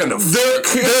 we're gonna fuck.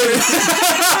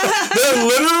 They're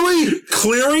literally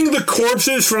clearing the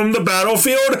corpses from the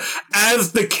battlefield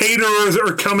as the caterers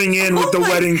are coming in with the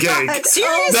wedding cake.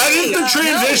 Seriously? That is the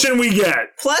transition we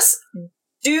get. Plus,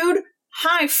 dude,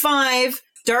 high five.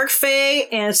 Dark Fae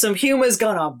and some humans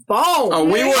gonna bone. Oh,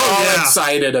 we were all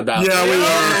excited about that. We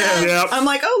were. Yep. I'm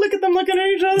like, oh, look at them looking at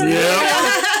each other.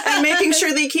 Yep. And making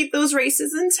sure they keep those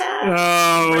races intact.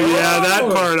 Oh, yeah, that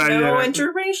part I know. know.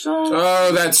 Interracial.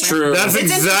 Oh, that's true. That's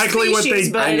exactly what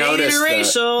they... I noticed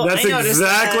that. That's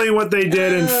exactly what they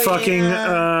did in fucking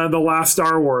the last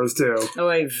Star Wars, too.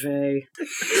 Oy vey.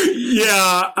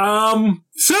 Yeah,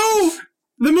 so...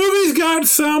 The movie's got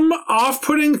some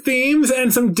off-putting themes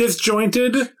and some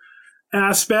disjointed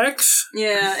aspects.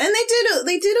 Yeah, and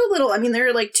they did a little. I mean, there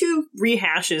are two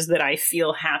rehashes that I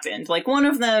feel happened. One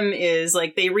of them is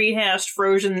they rehashed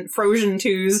Frozen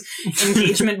 2's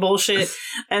engagement bullshit,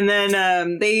 and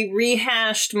then they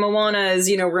rehashed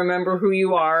Moana's Remember Who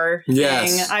You Are thing.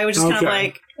 Yes. I was just kind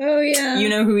of oh yeah, you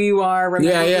know who you are,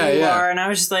 remember who you are, and I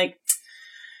was just like.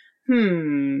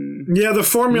 Yeah, the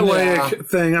formulaic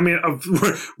thing. I mean,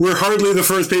 we're hardly the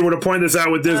first people to point this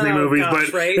out with Disney movies, but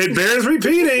it bears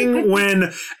repeating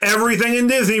when everything in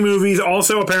Disney movies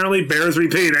also apparently bears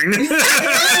repeating.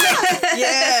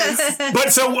 Yes.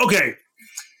 But okay.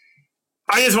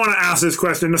 I just want to ask this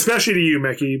question, especially to you,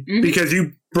 Mickey, because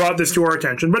you brought this to our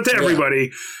attention, but to everybody.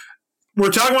 Yeah.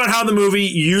 We're talking about how the movie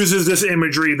uses this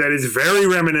imagery that is very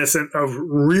reminiscent of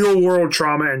real-world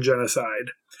trauma and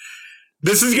genocide.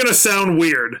 This is going to sound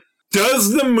weird.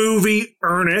 Does the movie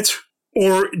earn it,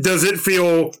 or does it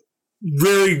feel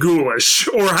very ghoulish?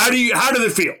 Or how does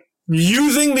it feel?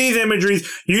 Using these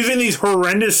imageries, using these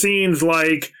horrendous scenes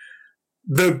like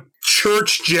the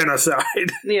church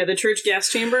genocide. Yeah, the church gas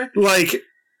chamber.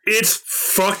 It's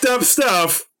fucked up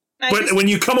stuff, but when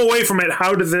you come away from it,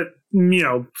 how does it,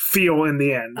 feel in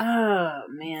the end? Oh,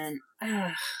 man.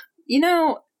 I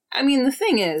mean, the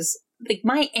thing is,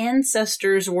 my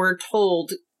ancestors were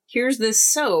told, here's this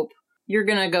soap, you're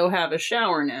gonna go have a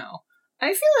shower now. I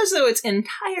feel as though it's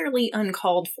entirely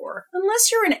uncalled for.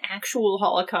 Unless you're an actual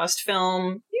Holocaust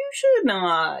film, you should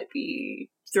not be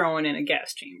thrown in a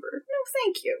gas chamber. No,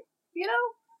 thank you. You know?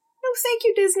 No, thank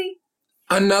you, Disney.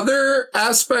 Another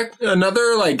aspect,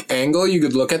 another like angle you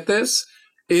could look at this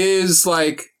is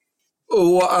like,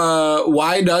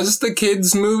 why does the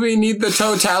kids movie need the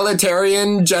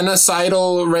totalitarian,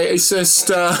 genocidal, racist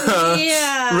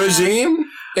regime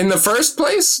in the first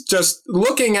place? Just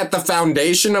looking at the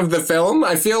foundation of the film,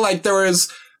 I feel like there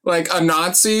was like a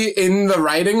Nazi in the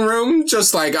writing room,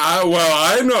 just like,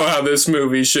 I know how this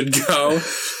movie should go,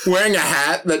 wearing a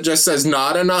hat that just says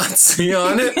not a Nazi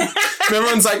on it. And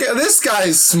everyone's like, this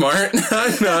guy's smart.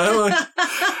 I know.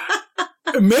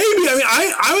 Maybe. I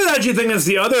mean, I was actually thinking it's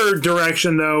the other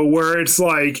direction, though, where it's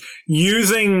like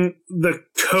using the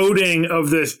coding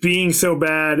of this being so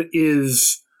bad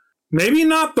is maybe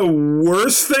not the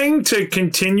worst thing to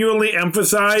continually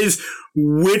emphasize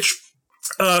which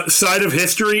side of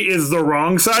history is the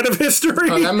wrong side of history.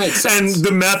 Oh, that makes sense. And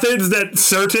the methods that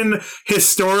certain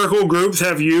historical groups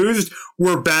have used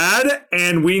were bad,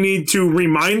 and we need to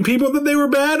remind people that they were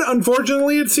bad.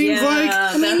 Unfortunately, it seems like.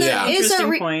 I mean, there is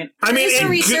a point. There's a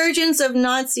resurgence of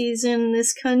Nazis in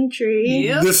this country.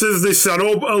 Yep. This is the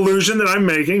subtle allusion that I'm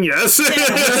making, yes.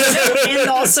 And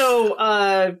also,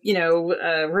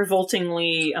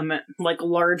 revoltingly,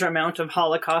 large amount of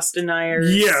Holocaust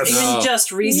deniers. Yes. Even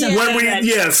just recently at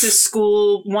yes. Texas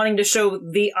school wanting to show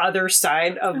the other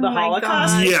side of the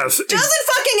Holocaust. God. Yes. Doesn't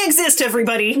fucking exist,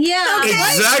 everybody. Yeah. Okay.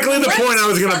 Exactly the point I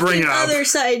was going to bring up. Other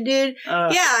side, dude.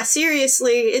 Yeah,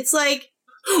 seriously. It's like,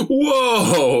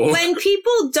 Whoa. when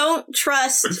people don't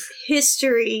trust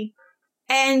history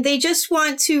and they just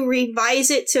want to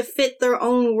revise it to fit their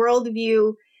own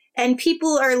worldview, and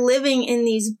people are living in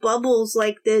these bubbles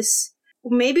like this,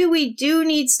 maybe we do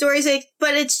need stories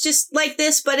but it's just like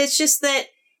this, but it's just that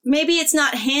maybe it's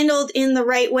not handled in the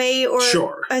right way or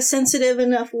a sensitive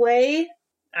enough way.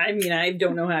 I mean, I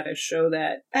don't know how to show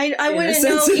that. I wouldn't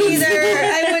know either.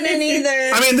 I wouldn't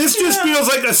either. I mean, this just feels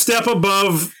like a step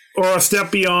above or a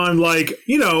step beyond, like,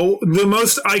 the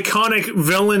most iconic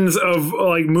villains of,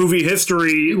 like, movie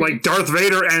history, like Darth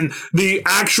Vader and the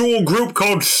actual group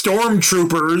called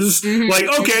Stormtroopers. Mm-hmm. Like,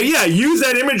 okay, yeah, use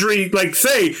that imagery, like,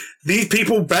 say, these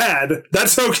people bad.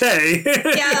 That's okay.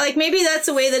 Yeah, like, maybe that's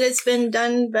a way that it's been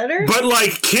done better. But,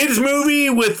 like, kids' movie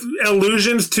with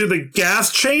allusions to the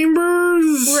gas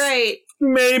chambers? Right.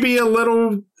 Maybe a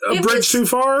bridge too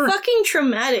far? Fucking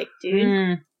traumatic, dude.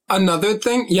 Mm. Another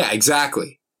thing? Yeah,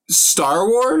 exactly. Star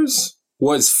Wars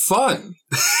was fun.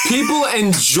 People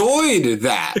enjoyed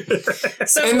that.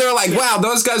 And they're like, wow,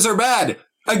 those guys are bad.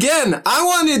 Again, I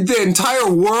wanted the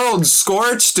entire world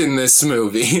scorched in this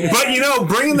movie. But,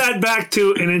 bringing that back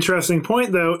to an interesting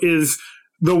point, though, is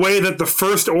the way that the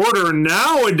First Order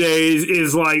nowadays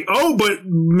is like, oh, but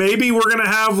maybe we're going to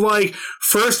have, like,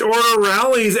 First Order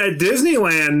rallies at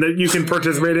Disneyland that you can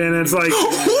participate in. And it's like,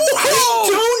 I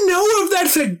don't know if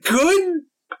that's a good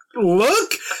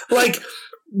look. Like,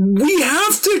 we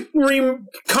have to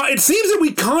it seems that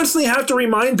we constantly have to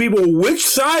remind people which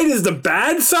side is the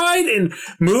bad side in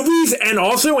movies and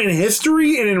also in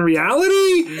history and in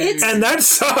reality, and that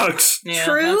sucks. Yeah,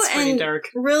 true that's pretty and dark.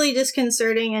 Really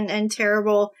disconcerting and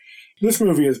terrible. This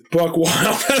movie is buck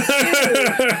wild.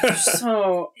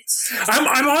 So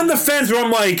I'm on the fence where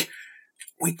I'm like,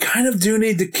 we kind of do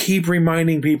need to keep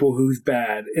reminding people who's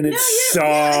bad, and it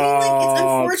sucks. It's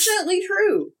unfortunately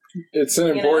true. It's an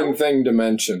important thing to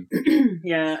mention.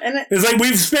 Yeah, and it's like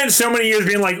we've spent so many years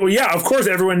being like, well, yeah, of course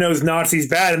everyone knows Nazis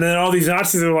bad, and then all these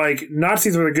Nazis are like,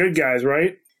 Nazis were the good guys,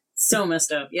 right? So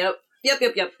messed up. Yep.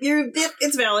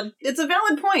 It's valid. It's a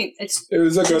valid point. It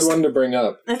was a good one to bring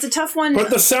up. It's a tough one.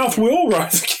 But the South will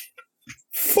rise again.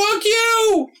 Fuck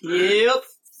you! Yep.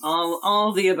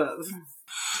 All the above.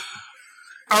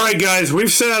 All right, guys,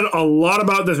 we've said a lot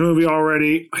about this movie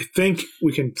already. I think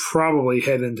we can probably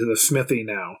head into the smithy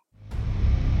now.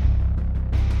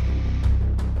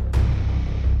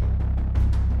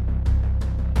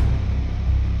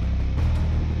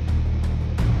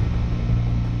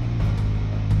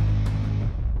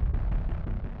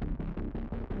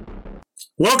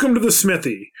 Welcome to the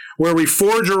Smithy, where we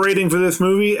forge a rating for this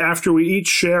movie after we each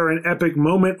share an epic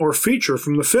moment or feature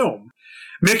from the film.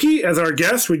 Mickey, as our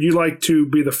guest, would you like to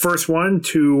be the first one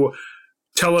to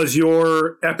tell us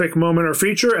your epic moment or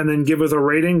feature and then give us a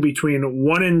rating between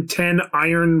 1 and 10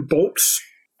 iron bolts?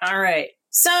 All right.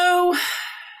 So,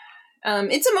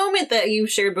 it's a moment that you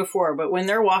shared before, but when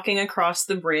they're walking across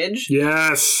the bridge.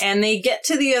 Yes. And they get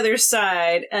to the other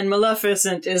side, and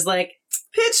Maleficent is like,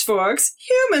 pitchforks,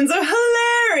 humans are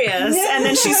hilarious. And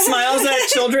then she smiles at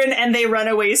children and they run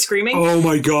away screaming. Oh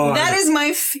my God. That is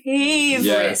my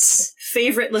favorite,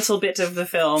 favorite little bit of the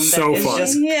film. So that is fun.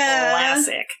 just Yeah.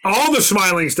 classic. All the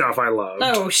smiling stuff I love.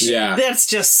 Oh, Yeah. that's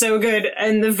just so good.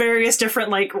 And the various different,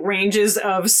 like, ranges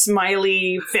of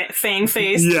smiley fang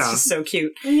face. Yeah. It's just so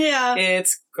cute. Yeah.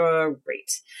 It's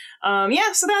great.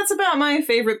 Yeah, so that's about my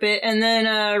favorite bit. And then,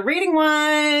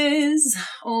 rating-wise,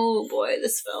 oh boy,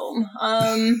 this film.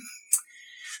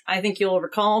 I think you'll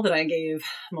recall that I gave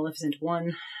Maleficent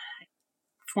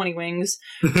 20 wings,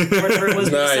 whatever it was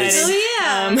we Nice. decided. Oh,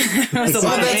 yeah. It was a Oh,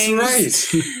 lot of that's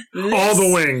wings. right. All the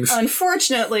This, wings.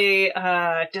 unfortunately,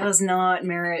 does not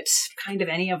merit kind of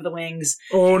any of the wings.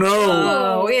 Oh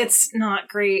no. Oh, it's not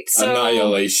great. So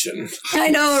Annihilation. I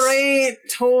know, right?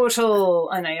 Total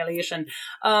annihilation.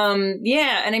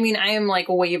 Yeah, and I mean, I am like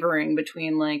wavering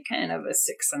between like kind of a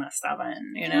 6 and a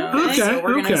 7, you know? Okay, So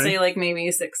we're gonna okay. say like maybe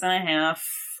 6.5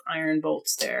 iron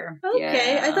bolts there.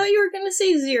 Okay, Yeah. I thought you were going to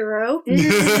say 0.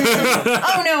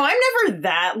 Oh no, I'm never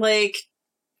that like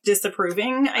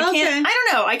disapproving. I Okay. can't. I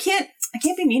don't know. I can't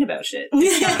be mean about shit.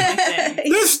 It's not my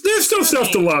thing. There's still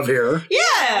stuff to love here.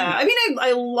 Yeah, I mean,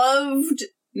 I loved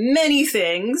many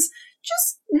things,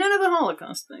 just none of the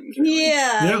Holocaust things. Really.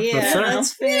 Yeah, Yeah, that's fair.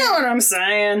 that's fair. You know what I'm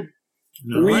saying?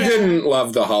 We Yeah. didn't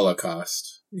love the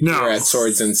Holocaust. No. We're at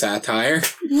Swords and Satire.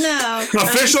 No.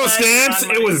 Official I'm stance,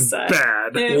 on it my was side.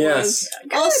 bad. It Yes. was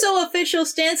good. Also, official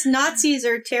stance, Nazis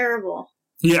are terrible.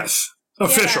 Yes.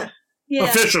 Official. Yeah.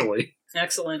 Officially.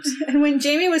 Excellent. And when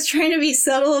Jamie was trying to be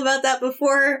subtle about that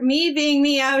before, me being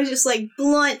me, I was just like,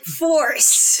 blunt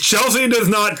force. Chelsea does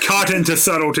not cotton to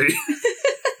subtlety.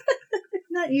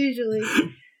 Not usually.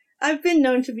 I've been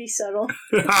known to be subtle.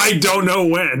 I don't know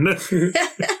when.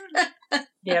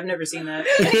 Yeah, I've never seen that.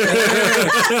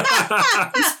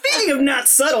 Speaking of not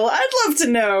subtle, I'd love to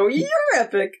know your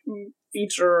epic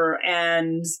feature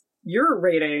and your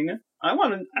rating. I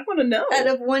want to know. Out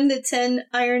of 1 to 10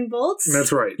 iron bolts.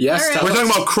 That's right. Yes, All right. tell We're talking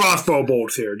us. about crossbow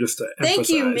bolts here, just to Thank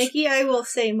you, emphasize. Mickey. I will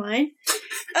say mine.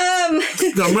 I'm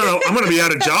gonna be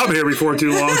out of job here before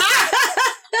too long.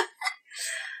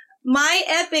 My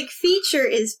epic feature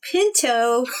is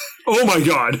Pinto. Oh my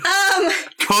god.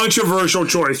 Controversial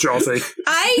choice, Chelsea.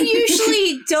 I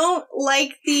usually don't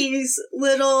like these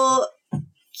little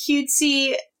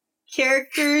cutesy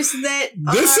characters that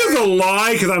This are... is a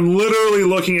lie because I'm literally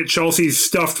looking at Chelsea's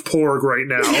stuffed porg right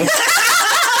now.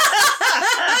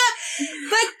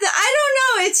 I don't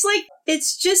know. It's like,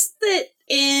 it's just that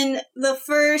in the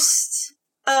first,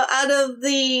 out of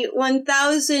the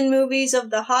 1,000 movies of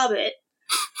The Hobbit,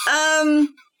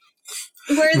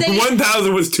 where they,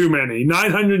 1,000 was too many.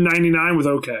 999 was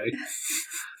okay.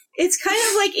 it's kind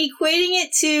of like equating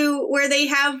it to where they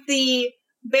have the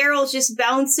barrels just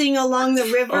bouncing along the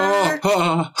river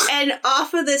and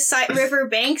off of the river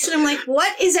banks, and I'm like,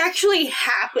 what is actually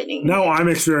happening? Now I'm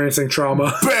experiencing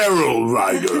trauma. Barrel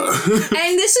Rider.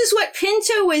 And this is what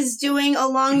Pinto was doing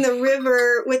along the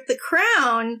river with the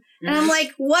crown. And I'm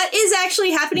like, what is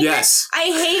actually happening? Yes. I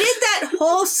hated that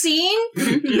whole scene.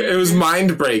 It was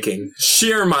mind breaking.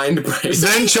 Sheer mind breaking.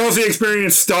 Then Chelsea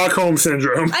experienced Stockholm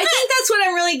Syndrome. I think that's what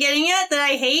I'm really getting at, that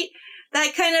I hate.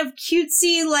 That kind of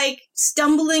cutesy, like,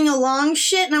 stumbling along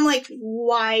shit. And I'm like,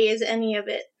 why is any of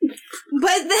it?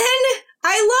 But then,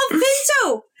 I love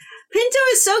Pinto. Pinto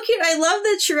is so cute. I love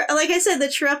the, like I said, the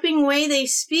chirruping way they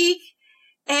speak.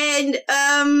 And,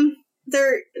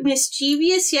 they're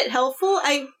mischievous yet helpful.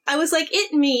 I was like,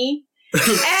 it me. I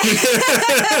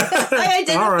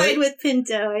identified All right. with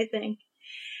Pinto, I think.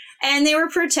 And they were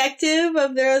protective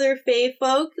of their other fae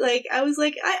folk. Like, I was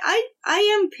like,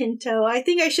 I am Pinto. I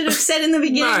think I should have said in the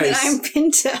beginning Nice. that I'm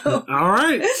Pinto. All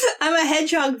right. I'm a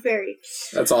hedgehog fairy.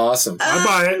 That's awesome. I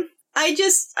buy it.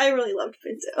 I really loved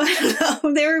Pinto. I don't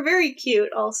know. They were very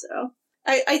cute also.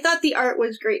 I thought the art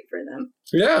was great for them.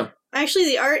 Yeah. Actually,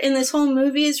 the art in this whole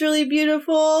movie is really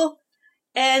beautiful.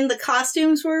 And the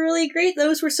costumes were really great.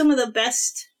 Those were some of the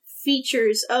best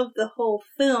features of the whole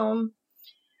film.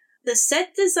 The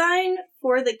set design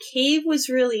for the cave was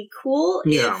really cool,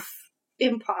 Yeah. if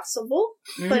impossible.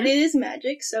 But it is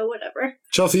magic, so whatever.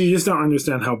 Chelsea, you just don't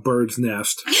understand how birds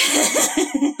nest.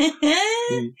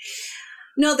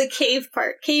 No, the cave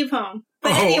part. Cave home.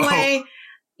 But Oh, anyway,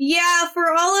 yeah,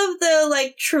 for all of the,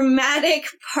 like, traumatic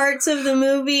parts of the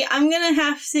movie, I'm gonna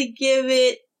have to give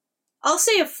it, I'll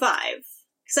say a 5.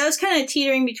 Because I was kind of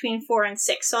teetering between 4 and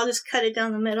 6, so I'll just cut it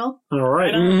down the middle. All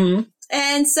right. Mhm.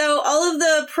 And so all of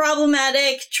the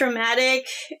problematic, traumatic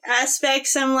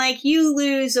aspects, I'm like, you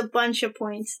lose a bunch of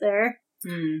points there.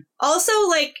 Also,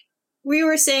 like we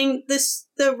were saying,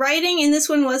 the writing in this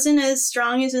one wasn't as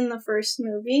strong as in the first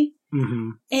movie. Mm-hmm.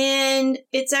 and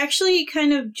it's actually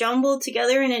kind of jumbled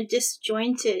together in a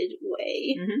disjointed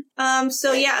way.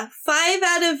 So yeah, 5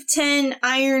 out of 10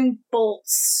 iron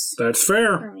bolts That's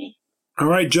fair. for me. All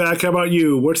right, Jack, how about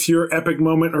you? What's your epic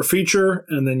moment or feature?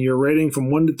 And then your rating from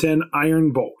 1 to 10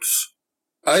 iron bolts.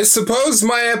 I suppose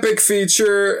my epic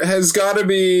feature has got to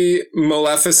be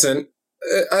Maleficent.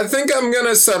 I think I'm going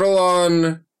to settle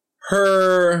on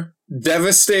her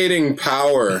devastating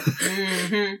power.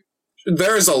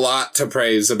 There's a lot to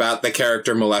praise about the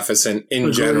character Maleficent in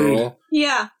Agreed. general.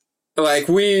 Yeah. Like,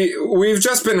 we've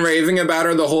just been raving about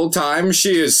her the whole time.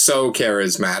 She is so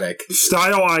charismatic.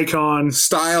 Style icon.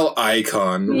 Style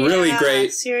icon. Really Yeah,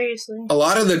 great. Seriously. A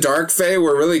lot of the Dark Fae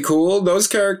were really cool. Those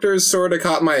characters sort of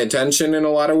caught my attention in a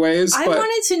lot of ways. I but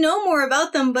wanted to know more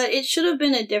about them, but it should have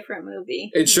been a different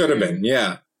movie. it should have been,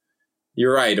 yeah.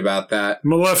 You're right about that.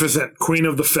 Maleficent, Queen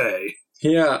of the Fae.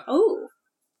 Yeah. Oh.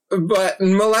 But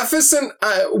Maleficent,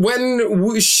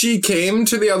 when she came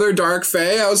to the other Dark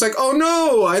Fae, I was like, oh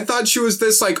no, I thought she was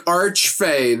this like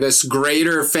arch-fae, this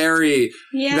greater fairy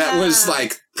Yeah. that was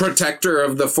like protector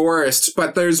of the forest.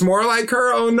 But there's more like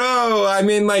her, oh no. I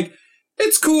mean, like,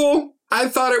 it's cool. I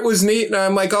thought it was neat, and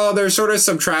I'm like, oh, they're sort of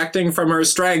subtracting from her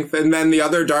strength. And then the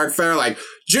other Dark Fae are like,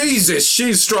 Jesus,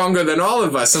 she's stronger than all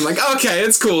of us. I'm like, okay,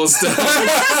 it's cool still.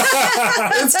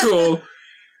 It's cool.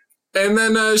 And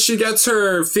then she gets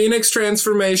her Phoenix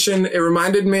transformation. It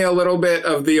reminded me a little bit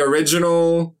of the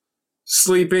original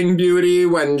Sleeping Beauty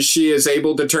when she is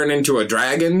able to turn into a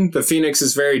dragon. The Phoenix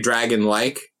is very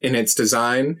dragon-like in its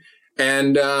design.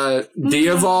 And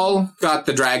Diaval got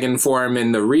the dragon form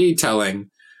in the retelling.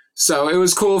 So it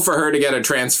was cool for her to get a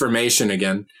transformation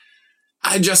again.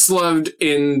 I just loved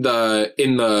in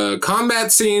the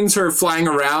combat scenes, her flying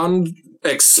around,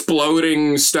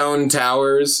 exploding stone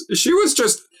towers. She was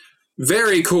just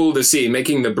very cool to see,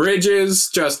 making the bridges,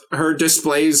 just her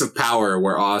displays of power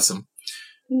were awesome.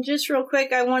 And just real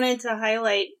quick, I wanted to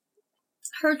highlight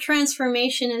her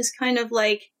transformation is kind of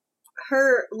like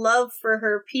her love for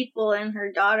her people and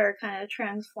her daughter kind of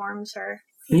transforms her.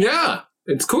 Yeah,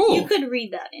 it's cool. You could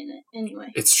read that in it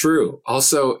anyway. It's true.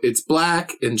 Also, it's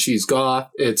black and she's goth.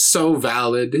 It's so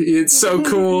valid. It's so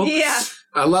cool. Yeah.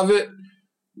 I love it.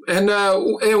 And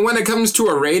when it comes to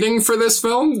a rating for this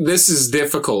film, this is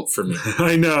difficult for me.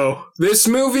 I know. This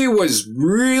movie was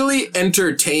really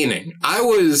entertaining. I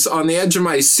was on the edge of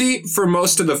my seat for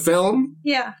most of the film,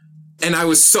 Yeah. and I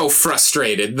was so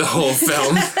frustrated the whole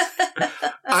film.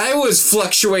 I was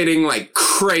fluctuating like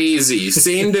crazy,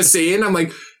 scene to scene. I'm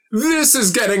like, this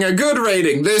is getting a good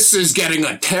rating. This is getting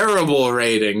a terrible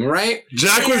rating, right?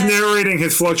 Jack was narrating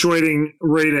his fluctuating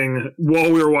rating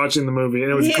while we were watching the movie,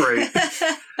 and it was great.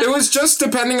 It was just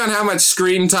depending on how much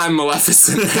screen time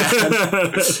Maleficent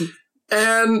had.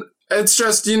 And it's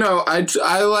just, you know,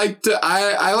 I like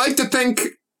to think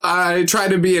I try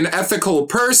to be an ethical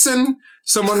person,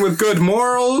 someone with good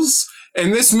morals,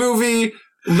 and this movie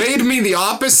made me the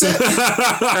opposite.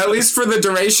 At least for the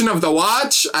duration of the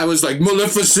watch, I was like,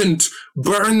 Maleficent,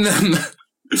 burn them.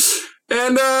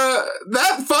 And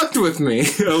that fucked with me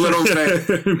a little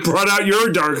bit. Brought out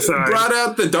your dark side. Brought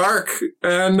out the dark,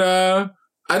 and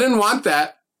I didn't want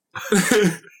that.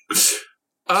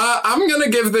 I'm gonna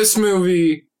give this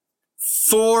movie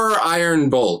 4 iron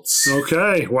bolts.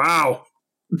 Okay, wow.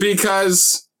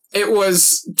 Because it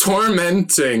was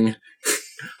tormenting.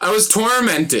 I was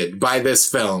tormented by this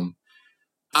film.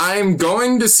 I'm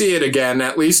going to see it again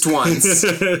at least once.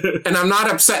 And I'm not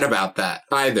upset about that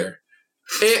either.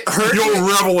 It hurt You'll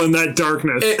revel in that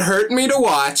darkness. It hurt me to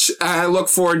watch, and I look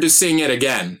forward to seeing it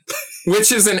again.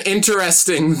 Which is an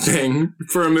interesting thing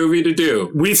for a movie to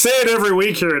do. We say it every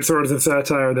week here at Swords and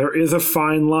Satire. There is a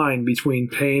fine line between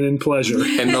pain and pleasure.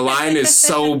 And the line is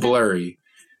so blurry.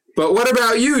 But what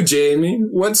about you, Jamie?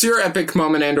 What's your epic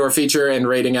moment and or feature and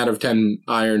rating out of 10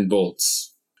 iron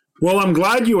bolts? Well, I'm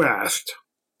glad you asked.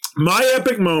 My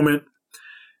epic moment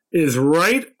is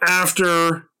right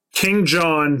after King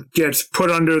John gets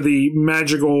put under the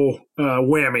magical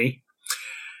whammy,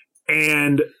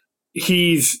 and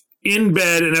he's in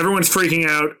bed and everyone's freaking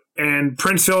out, and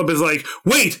Prince Philip is like,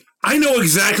 wait, I know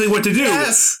exactly what to do.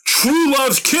 Yes. True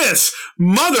love's kiss.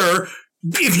 Mother,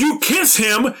 if you kiss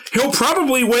him, he'll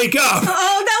probably wake up.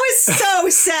 Oh, that was so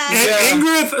sad. And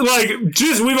Ingrid, like,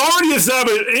 just, we've already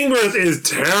established Ingrid is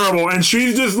terrible, and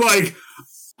she's just like,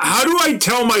 how do I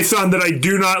tell my son that I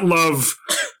do not love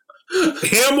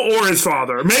him or his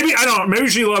father? Maybe, I don't know, maybe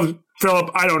she loves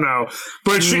Philip, I don't know.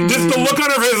 But she, just the look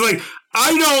on her face, like,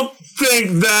 I don't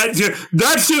think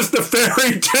that's just a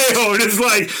fairy tale. It is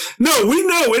like, no, we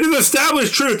know it is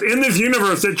established truth in this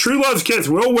universe that True Love's kiss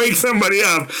will wake somebody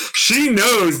up. She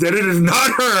knows that it is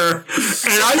not her. And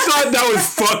I thought that was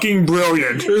fucking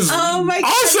brilliant. Oh my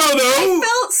god. Also, though, I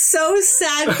felt so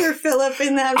sad for Philip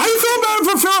in that movie. I felt bad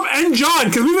for Philip and John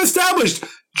because we've established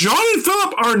John and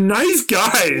Philip are nice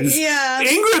guys. Yeah.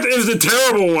 Ingrid is the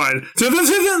terrible one. So this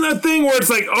isn't a thing where it's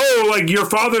like, oh, like your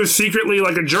father's secretly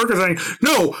like a jerk or something.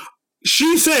 No,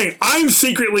 she's saying, I'm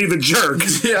secretly the jerk.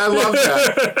 Yeah, I love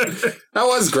that. That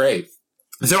was great.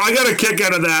 So I got a kick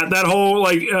out of that. That whole,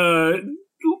 like,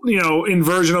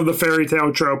 inversion of the fairy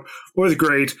tale trope was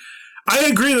great. I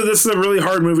agree that this is a really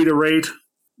hard movie to rate.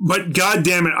 But God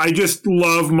damn it, I just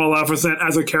love Maleficent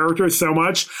as a character so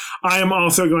much. I am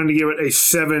also going to give it a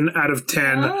 7 out of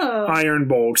 10 iron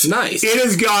bolts. Nice. It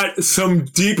has got some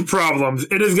deep problems.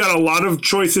 It has got a lot of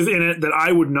choices in it that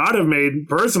I would not have made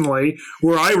personally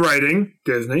were I writing.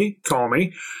 Disney, call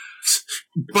me.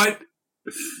 But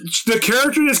the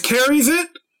character just carries it.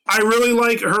 I really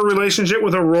like her relationship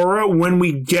with Aurora when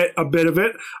we get a bit of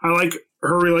it. I like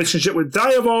her relationship with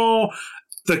Diaval,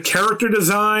 the character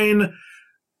design.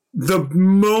 The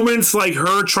moments like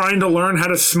her trying to learn how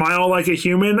to smile like a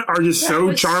human are just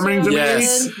so charming to me.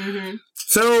 Yes. Mm-hmm.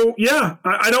 So, yeah,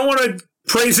 I don't want to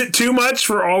praise it too much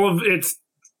for all of its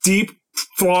deep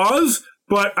flaws,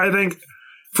 but I think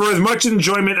for as much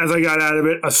enjoyment as I got out of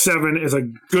it, a 7 is a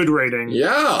good rating.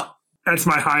 Yeah. That's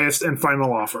my highest and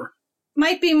final offer.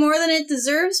 Might be more than it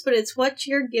deserves, but it's what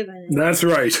you're giving it. That's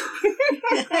right.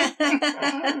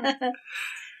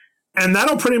 And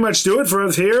that'll pretty much do it for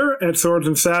us here at Swords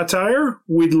and Satire.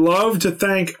 We'd love to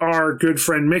thank our good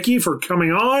friend Mickey for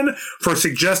coming on, for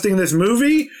suggesting this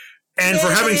movie, and for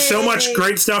having so much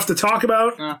great stuff to talk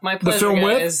about. My pleasure, the film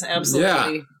guys. with.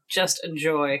 Absolutely. Yeah. Just a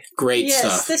joy. Great Yes,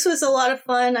 stuff. this was a lot of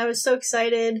fun. I was so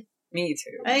excited. Me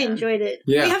too. I enjoyed it.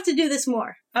 Yeah. We have to do this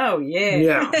more. Oh yeah.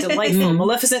 Yeah. Delightful.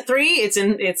 Maleficent 3, it's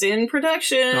in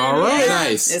production. All right.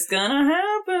 Nice. It's gonna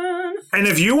happen. And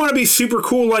if you want to be super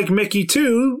cool like Mickey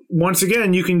too, once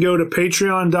again, you can go to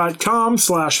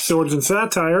patreon.com/Swords and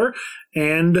Satire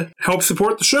and help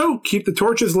support the show. Keep the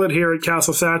torches lit here at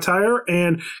Castle Satire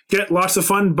and get lots of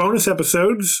fun bonus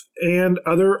episodes and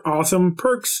other awesome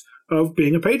perks of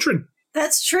being a patron.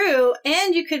 That's true.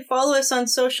 And you could follow us on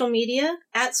social media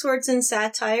at Swords and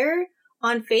Satire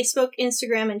on Facebook,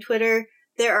 Instagram, and Twitter.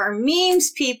 There are memes,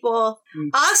 people.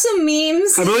 Awesome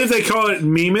memes. I believe they call it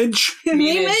memeage.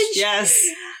 Memeage? Yes.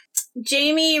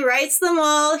 Jamie writes them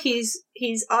all. He's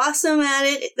awesome at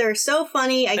it. They're so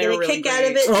funny. I get They're a really kick out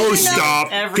of great. it. Oh, Even though-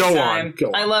 stop. Every Go time. on. Go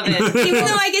on. I love it. Even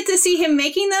though I get to see him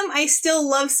making them, I still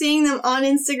love seeing them on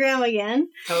Instagram again.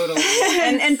 Totally.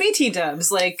 And BT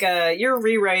dubs, like you're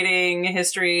rewriting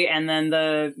history, and then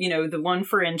the one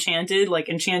for Enchanted, like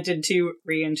Enchanted to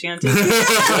Re-Enchanted.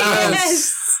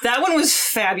 Yes. That one was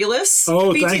fabulous.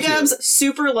 Oh, BT thank you. dubs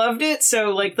super loved it. So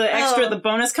like the extra, the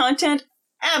bonus content,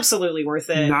 absolutely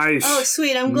worth it. Nice. Oh,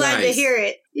 sweet. I'm glad to Nice. hear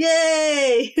it.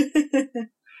 Yay.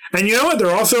 And you know what? They're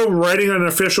also writing an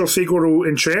official sequel to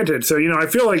Enchanted. So, I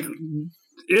feel like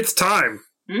it's time.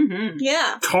 Mm-hmm.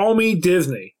 Yeah. Call me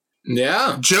Disney.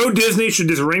 Yeah. Joe Disney should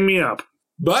just ring me up.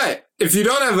 But if you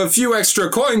don't have a few extra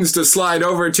coins to slide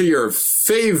over to your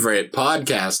favorite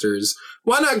podcasters,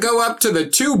 why not go up to the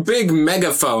 2 big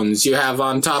megaphones you have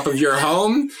on top of your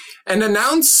home and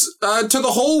announce to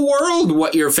the whole world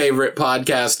what your favorite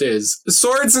podcast is?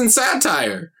 Swords and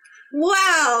Satire.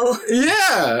 Wow.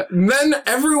 Yeah. Then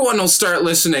everyone will start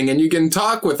listening and you can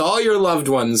talk with all your loved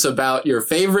ones about your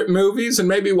favorite movies and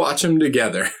maybe watch them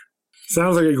together.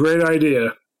 Sounds like a great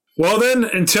idea. Well then,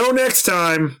 until next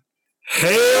time,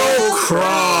 Hail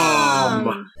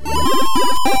Crom!